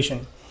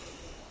preparation.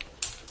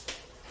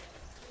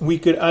 We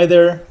could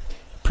either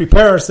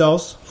prepare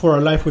ourselves for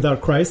a life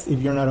without Christ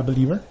if you're not a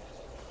believer,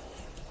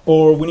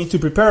 or we need to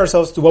prepare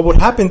ourselves to what would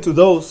happen to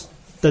those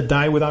that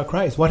die without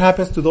Christ. What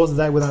happens to those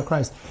that die without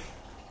Christ?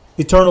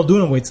 Eternal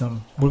doom awaits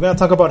them. We're going to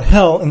talk about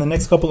hell in the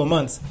next couple of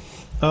months.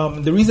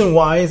 The reason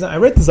why is I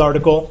read this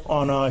article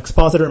on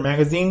Expositor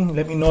magazine.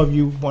 Let me know if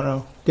you want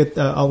to get.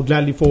 I'll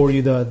gladly forward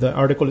you the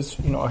article. Is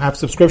I have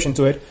subscription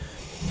to it,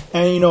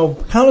 and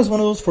hell is one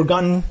of those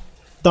forgotten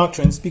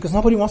doctrines because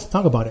nobody wants to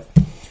talk about it.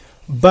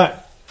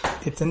 But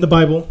it's in the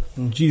Bible,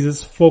 and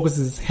Jesus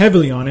focuses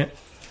heavily on it.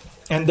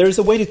 And there's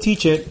a way to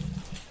teach it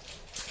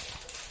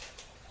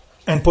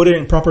and put it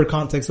in proper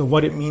context of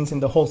what it means in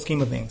the whole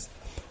scheme of things.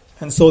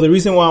 And so the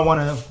reason why I want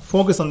to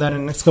focus on that in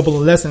the next couple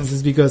of lessons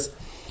is because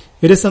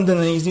it is something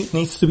that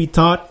needs to be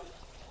taught.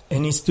 It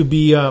needs to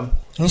be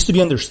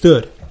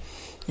understood.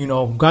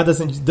 God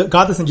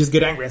doesn't just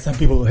get angry and send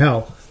people to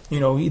hell.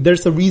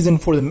 There's a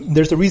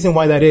reason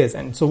why that is.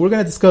 And so we're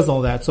going to discuss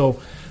all that. So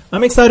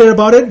I'm excited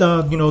about it.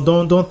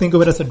 Don't think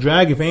of it as a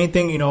drag. If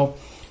anything,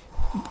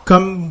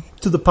 come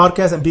to the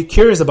podcast and be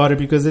curious about it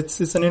because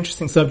it's an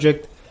interesting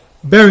subject,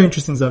 very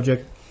interesting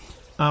subject.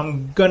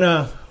 I'm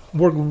gonna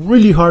work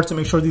really hard to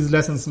make sure these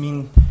lessons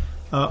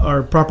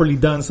are properly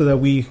done so that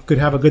we could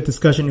have a good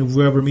discussion if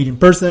we ever meet in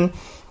person.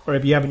 Or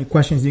if you have any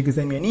questions, you can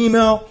send me an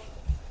email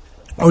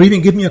or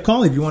even give me a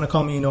call if you want to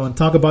call me, and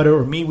talk about it,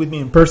 or meet with me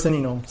in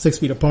person, 6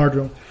 feet apart,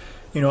 or,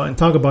 and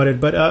talk about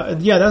it. But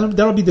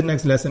that'll be the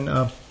next lesson.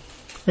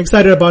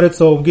 Excited about it,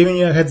 so giving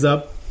you a heads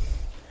up.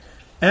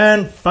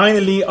 And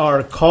finally,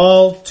 our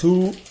call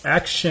to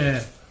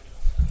action.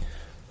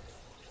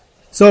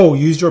 So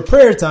use your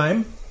prayer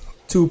time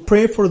to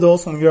pray for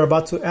those whom you're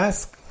about to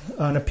ask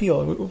an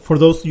appeal, for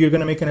those you're going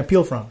to make an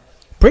appeal from.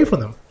 Pray for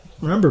them.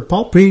 Remember,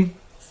 Paul prayed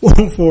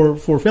for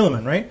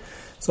Philemon, right?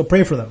 So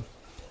pray for them.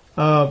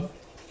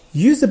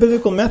 Use the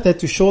biblical method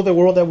to show the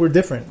world that we're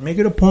different. Make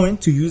it a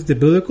point to use the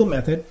biblical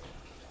method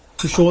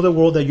to show the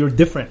world that you're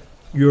different.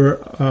 You're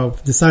a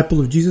disciple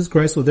of Jesus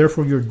Christ, so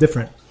therefore you're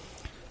different.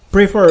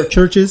 Pray for our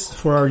churches,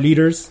 for our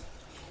leaders,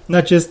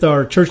 not just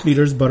our church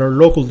leaders, but our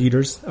local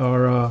leaders,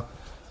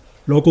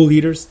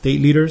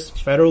 state leaders,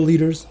 federal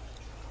leaders,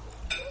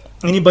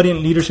 anybody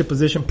in leadership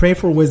position. Pray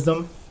for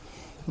wisdom,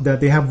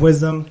 that they have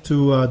wisdom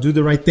to do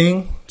the right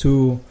thing,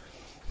 to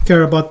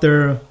care about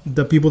the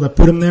people that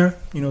put them there,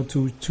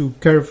 to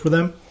care for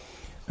them,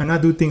 and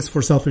not do things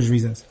for selfish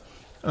reasons.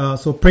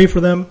 So pray for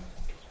them.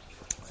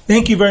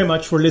 Thank you very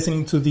much for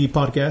listening to the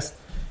podcast.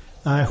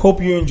 I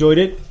hope you enjoyed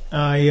it.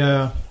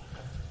 I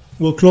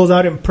We'll close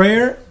out in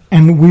prayer,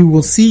 and we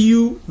will see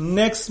you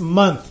next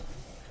month.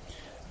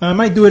 I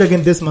might do it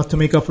again this month to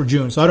make up for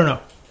June, so I don't know.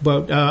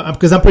 But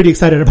because I'm pretty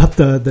excited about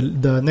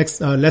the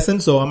next lesson,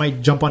 so I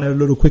might jump on it a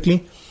little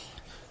quickly.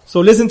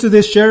 So listen to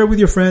this, share it with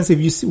your friends. If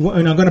you see,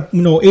 and I'm gonna,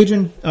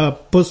 Adrian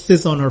posts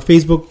this on our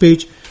Facebook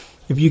page.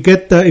 If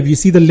you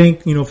see the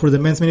link, for the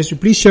men's ministry,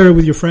 please share it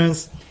with your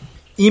friends.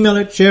 Email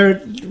it, share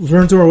it,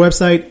 return to our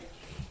website.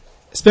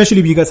 Especially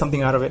if you got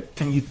something out of it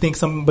and you think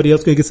somebody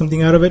else could get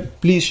something out of it,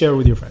 please share it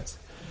with your friends.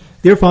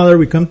 Dear Father,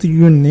 we come to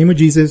you in the name of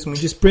Jesus. We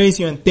just praise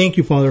you and thank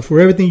you, Father, for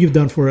everything you've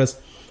done for us.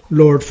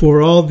 Lord,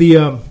 for all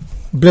the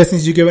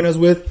blessings you've given us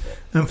with,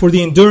 and for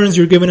the endurance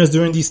you're giving us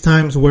during these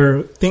times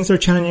where things are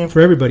challenging for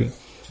everybody.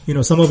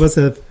 Some of us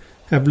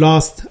have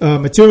lost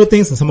material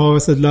things, and some of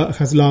us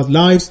has lost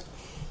lives.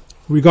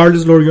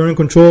 Regardless, Lord, you're in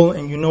control,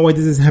 and you know why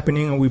this is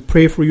happening, and we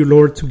pray for you,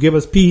 Lord, to give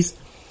us peace,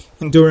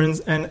 endurance,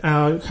 and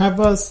have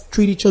us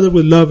treat each other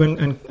with love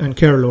and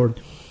care, Lord.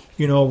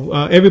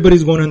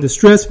 Everybody's going under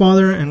stress,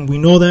 Father, and we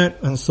know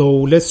that. And so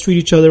let's treat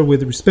each other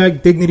with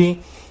respect,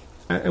 dignity,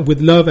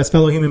 with love as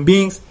fellow human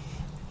beings.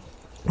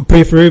 We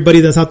pray for everybody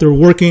that's out there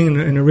working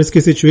in a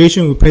risky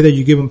situation. We pray that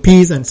you give them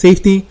peace and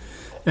safety.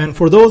 And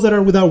for those that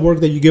are without work,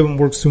 that you give them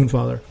work soon,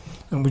 Father.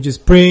 And we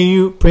just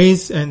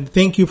praise and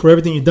thank you for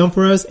everything you've done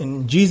for us.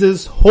 In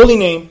Jesus' holy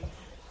name,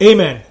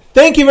 amen.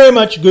 Thank you very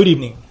much. Good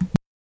evening.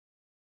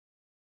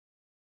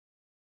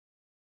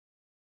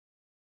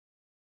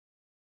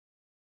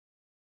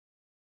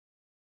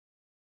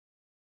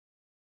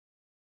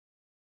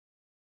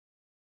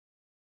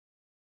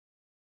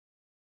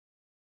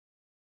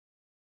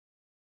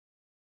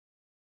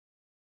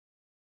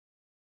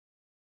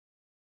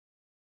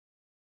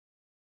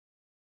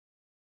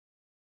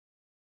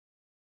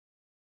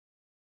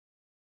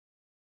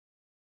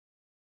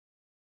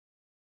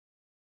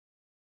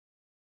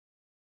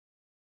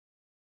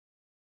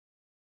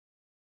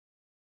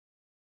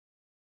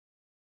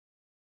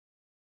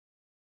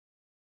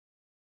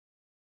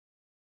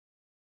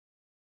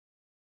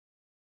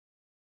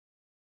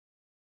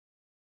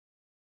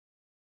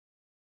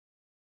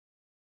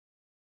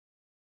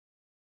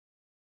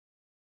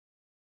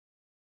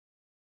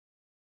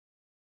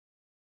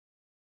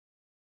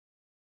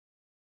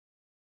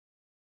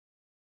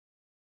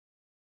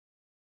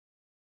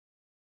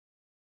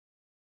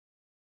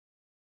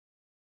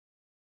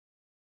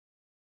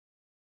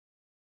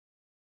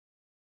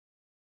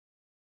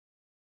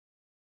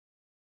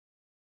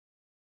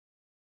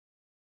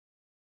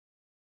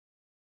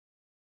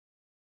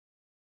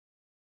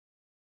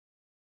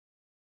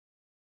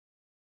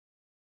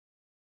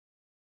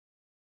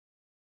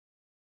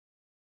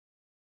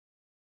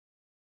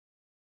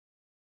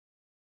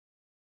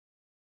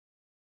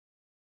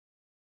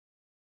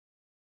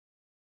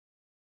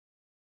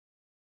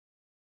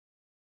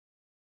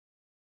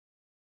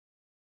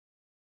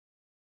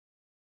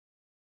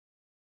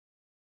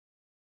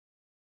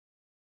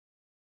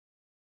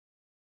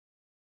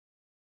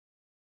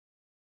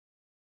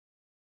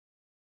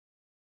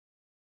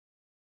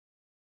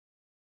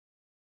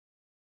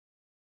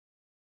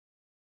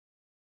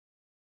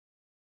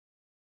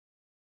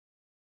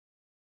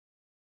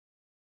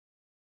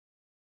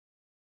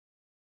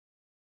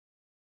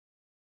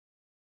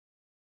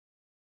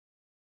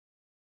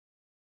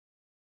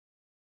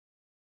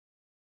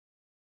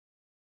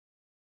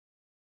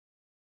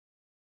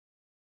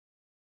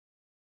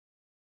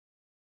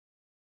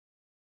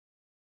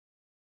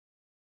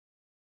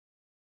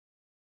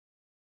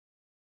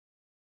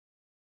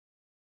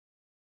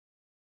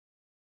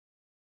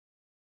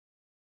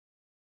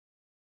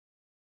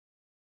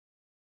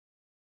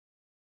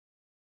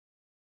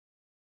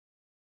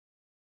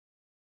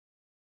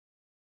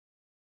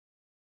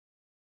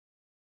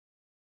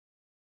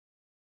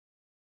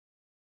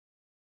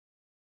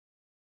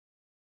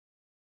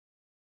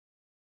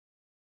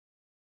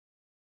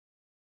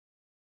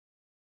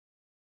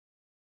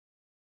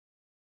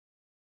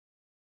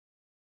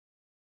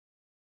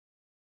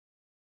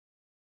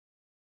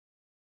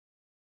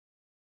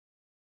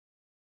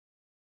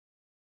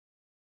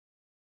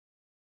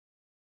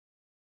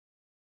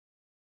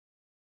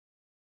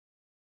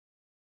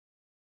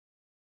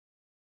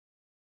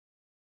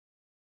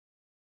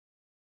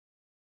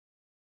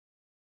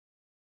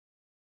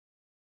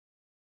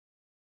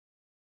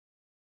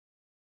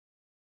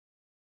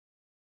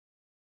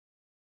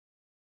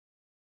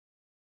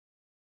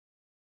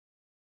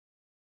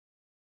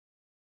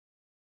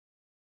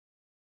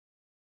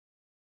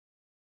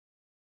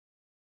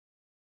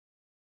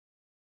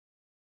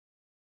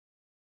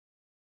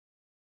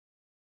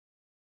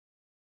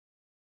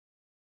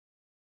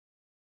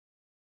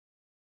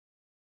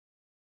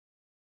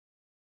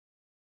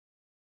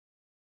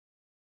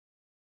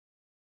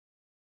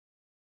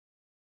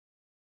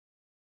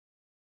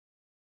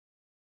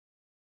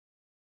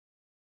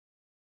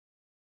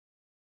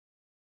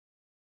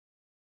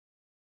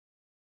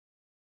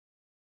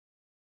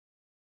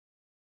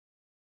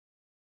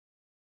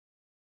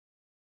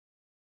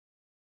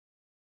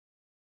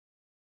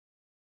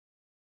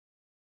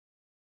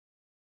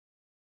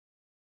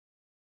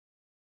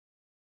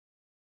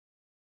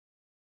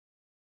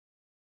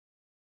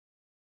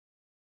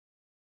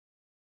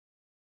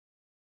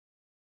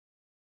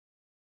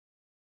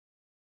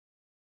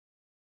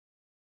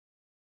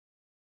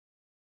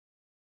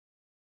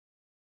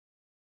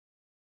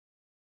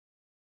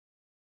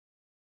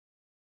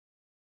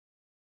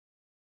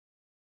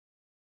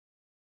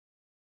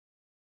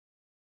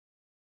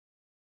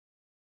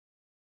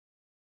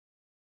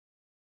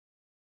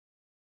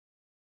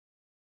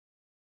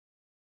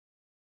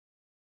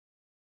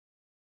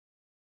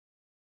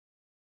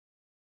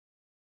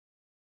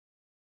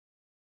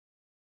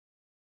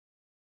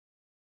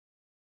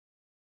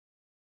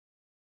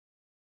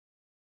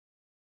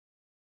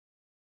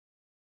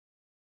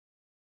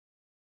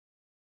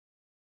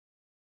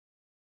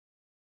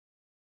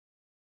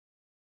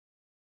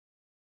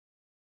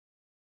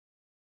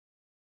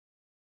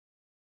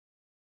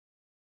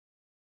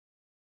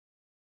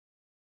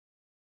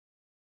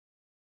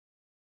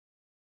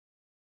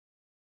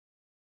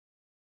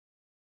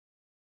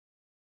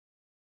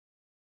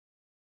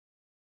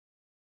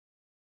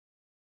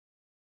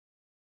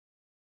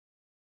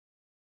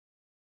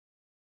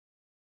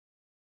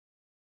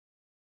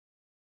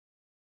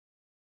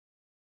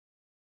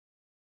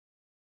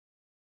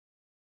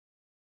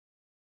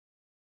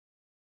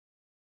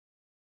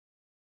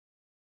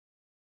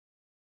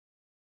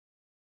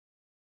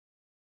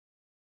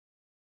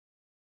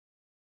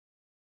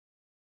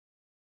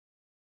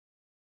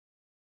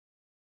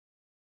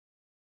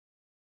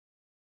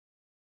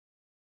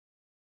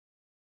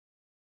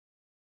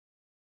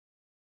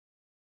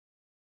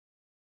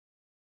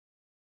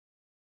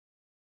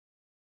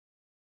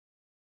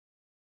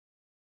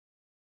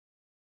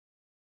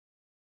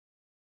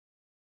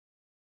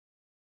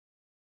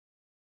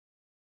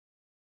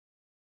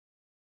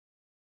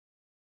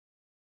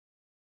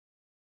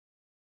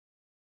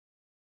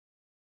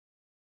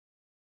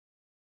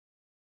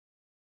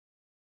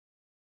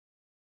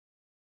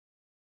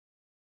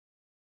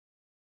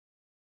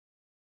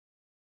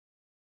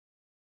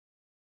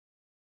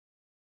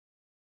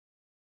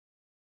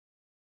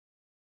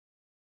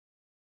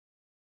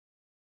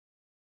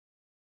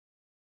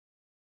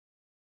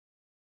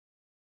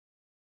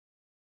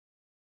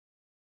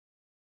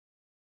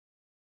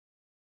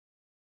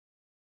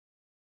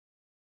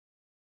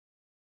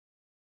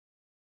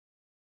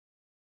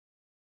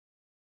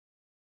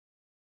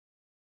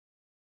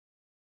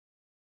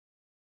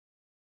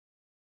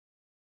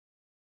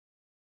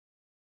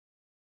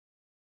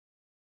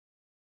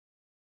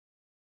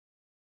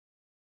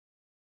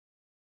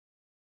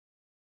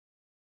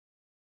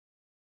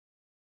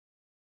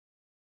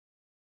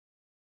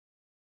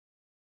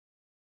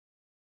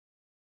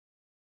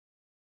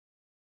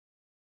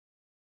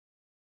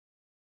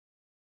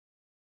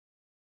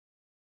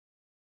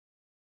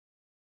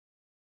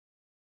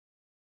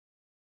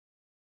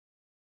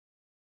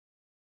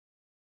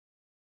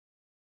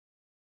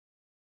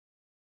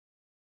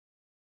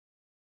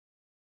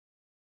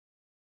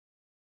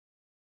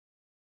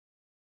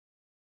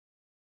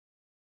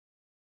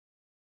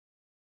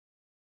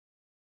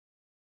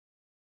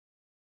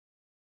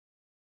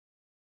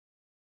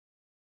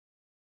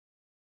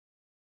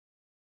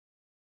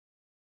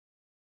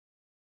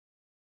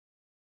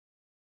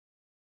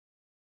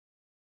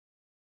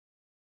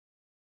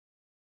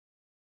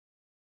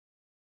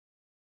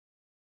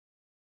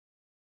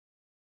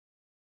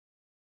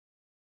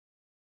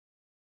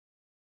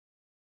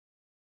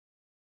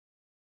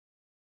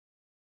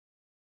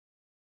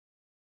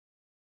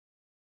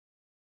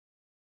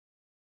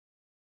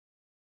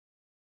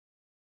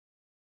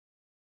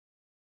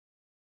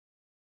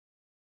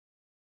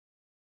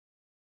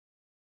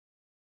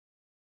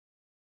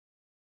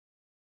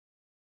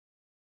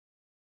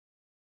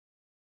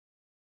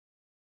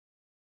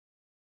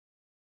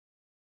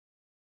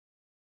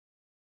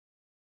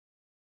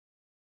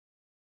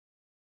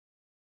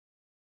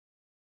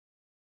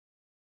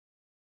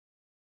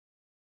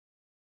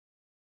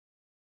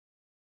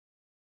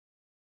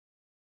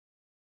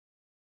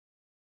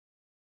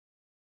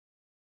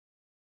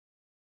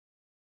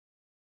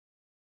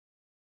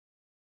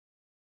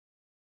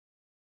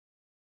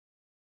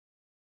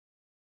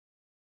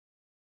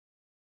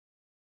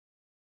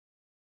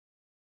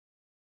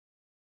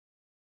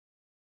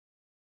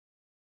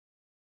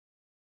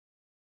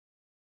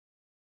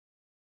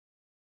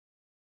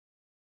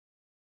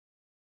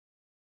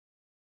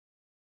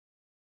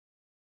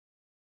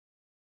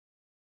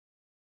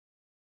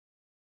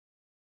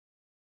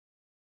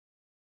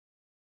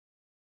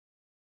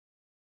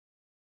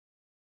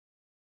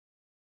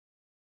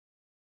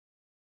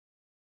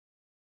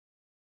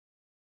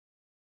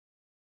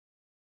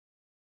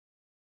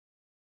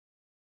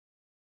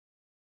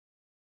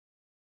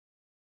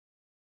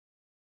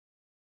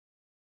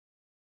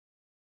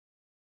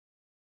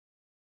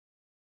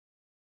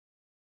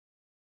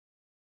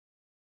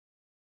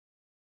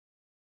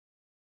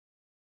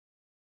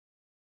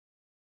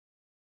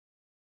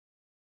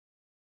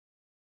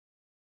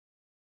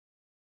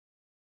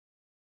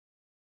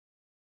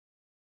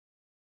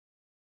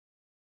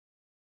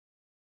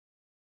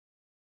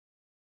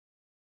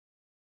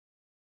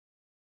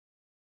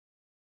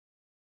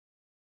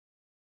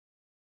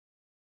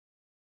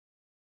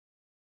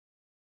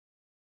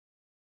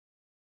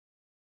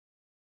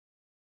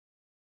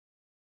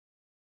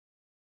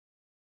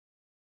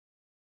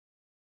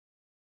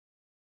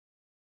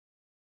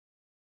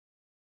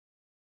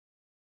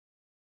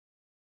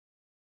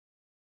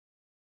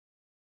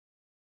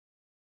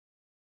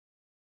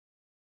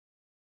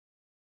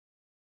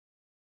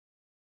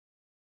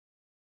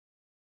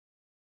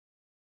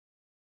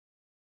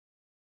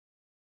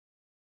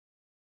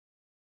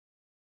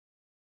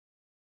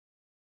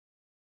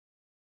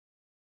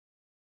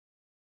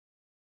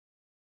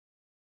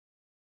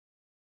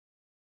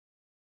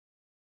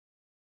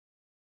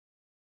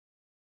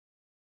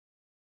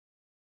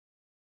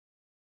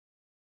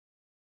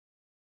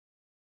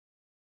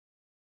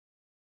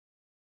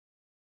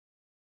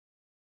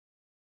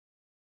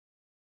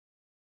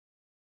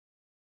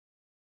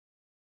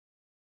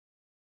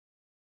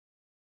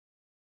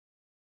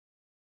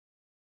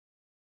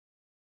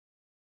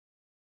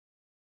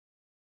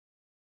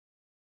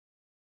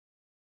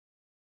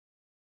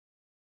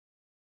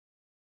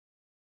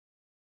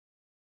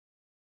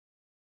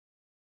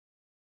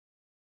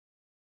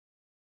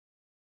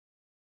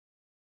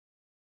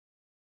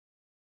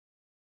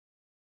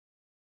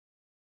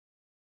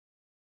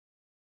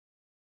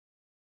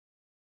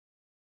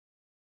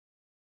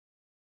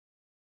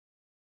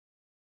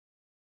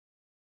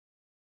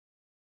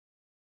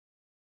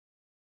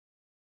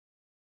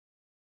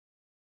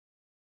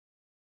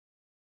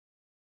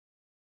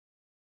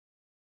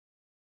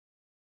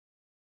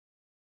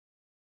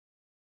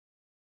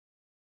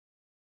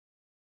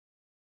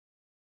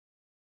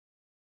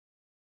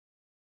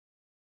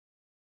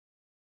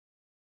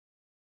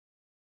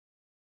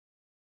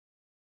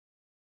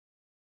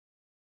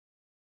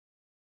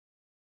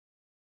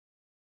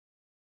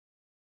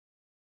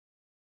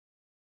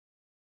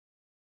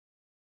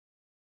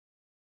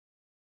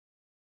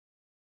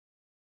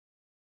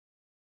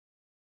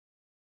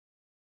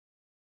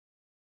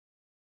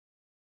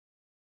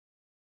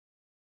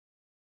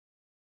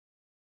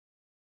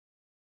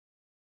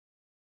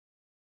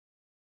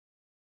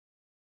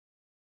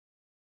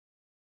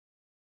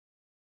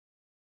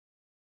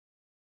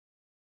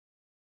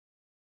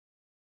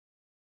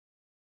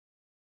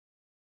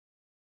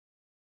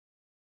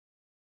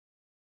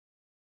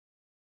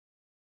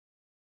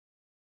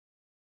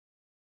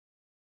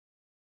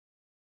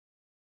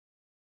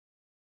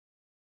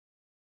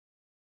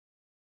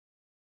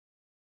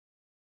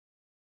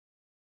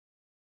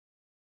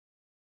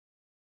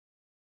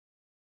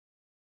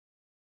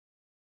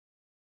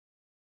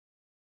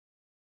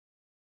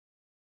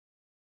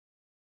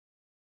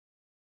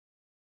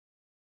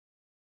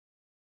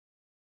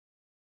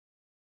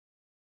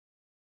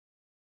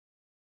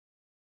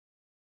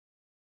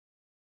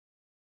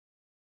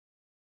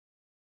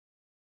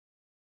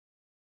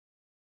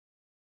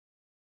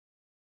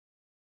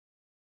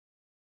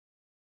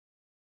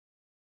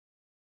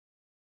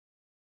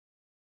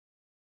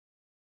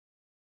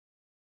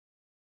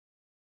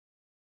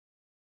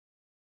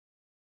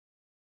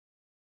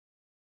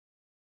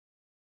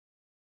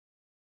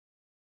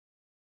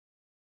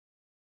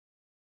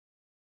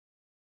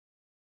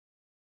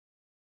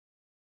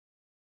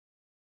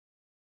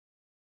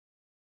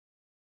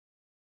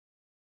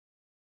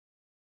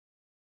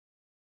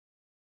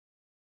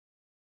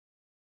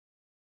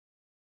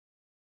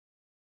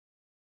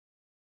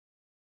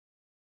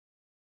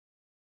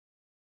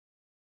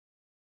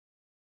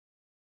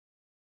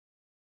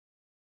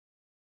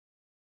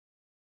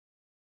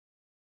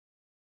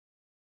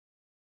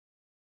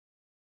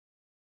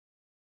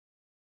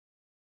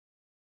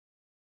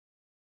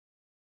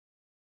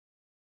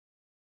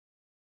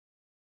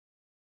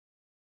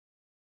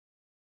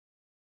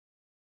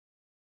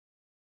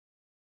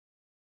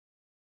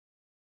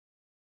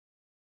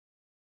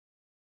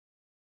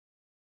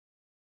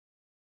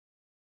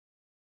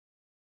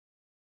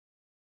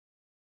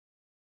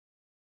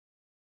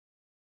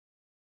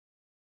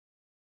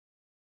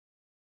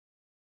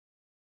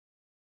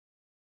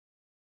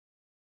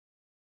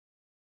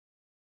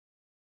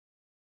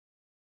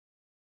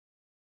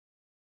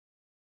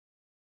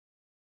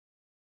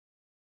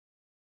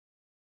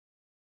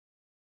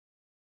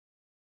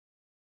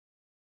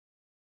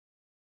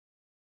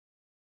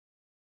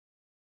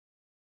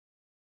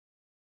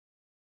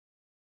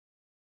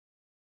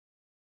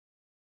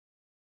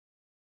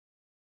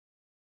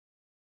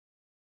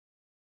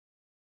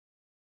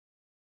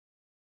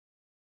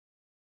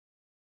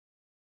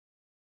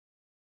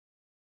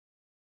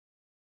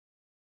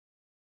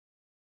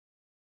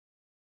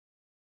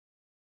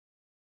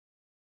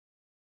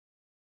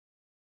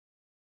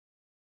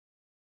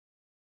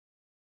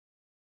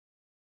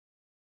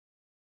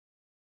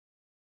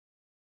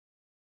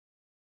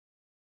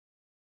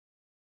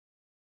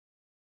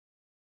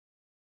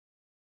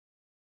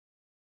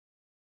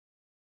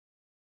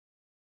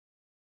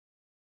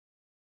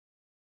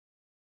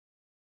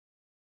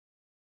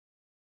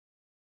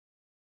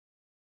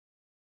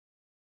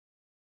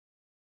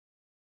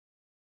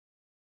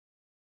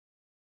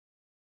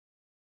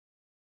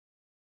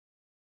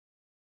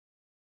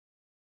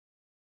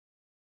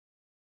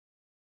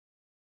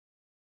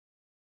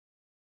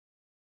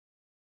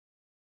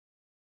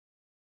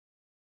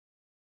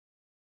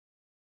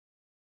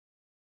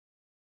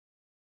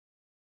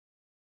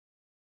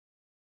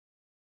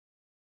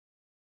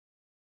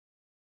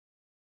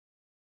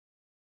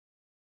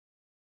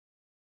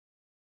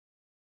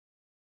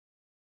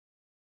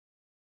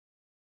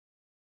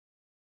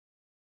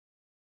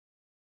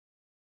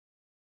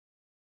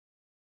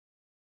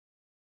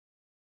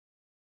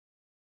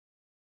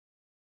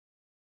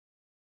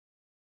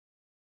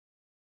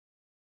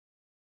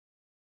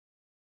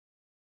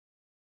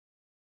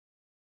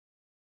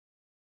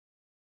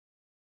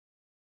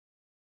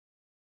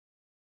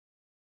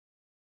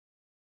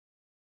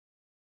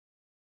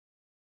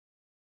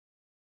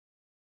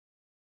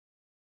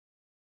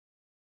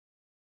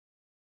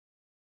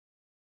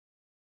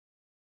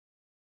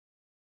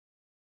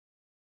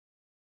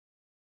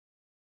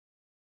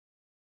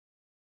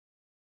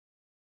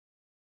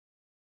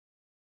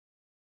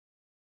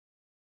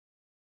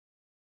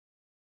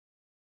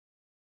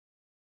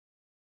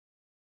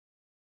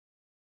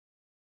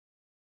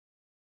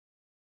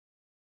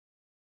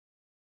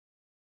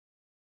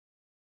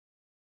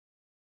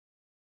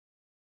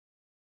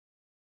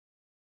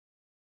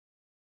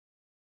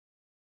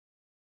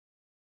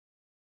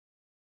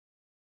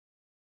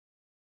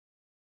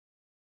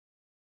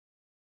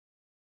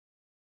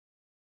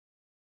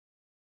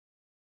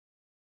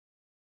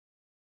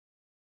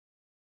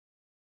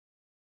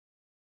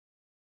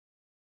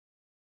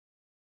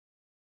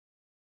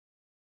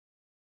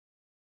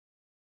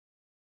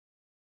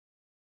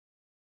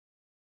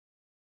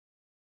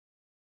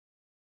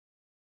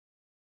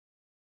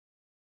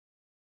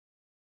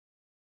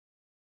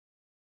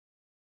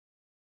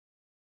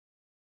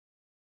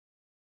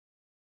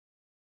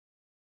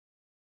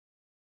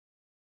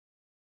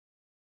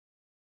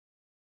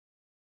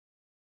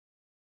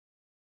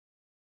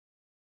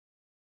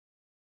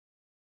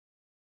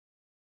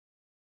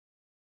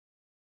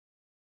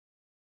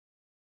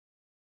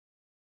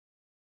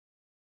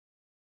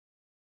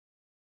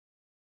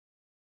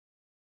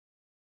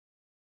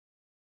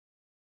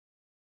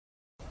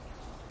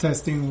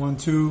 Testing 1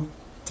 2.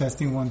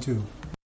 Testing 1 2.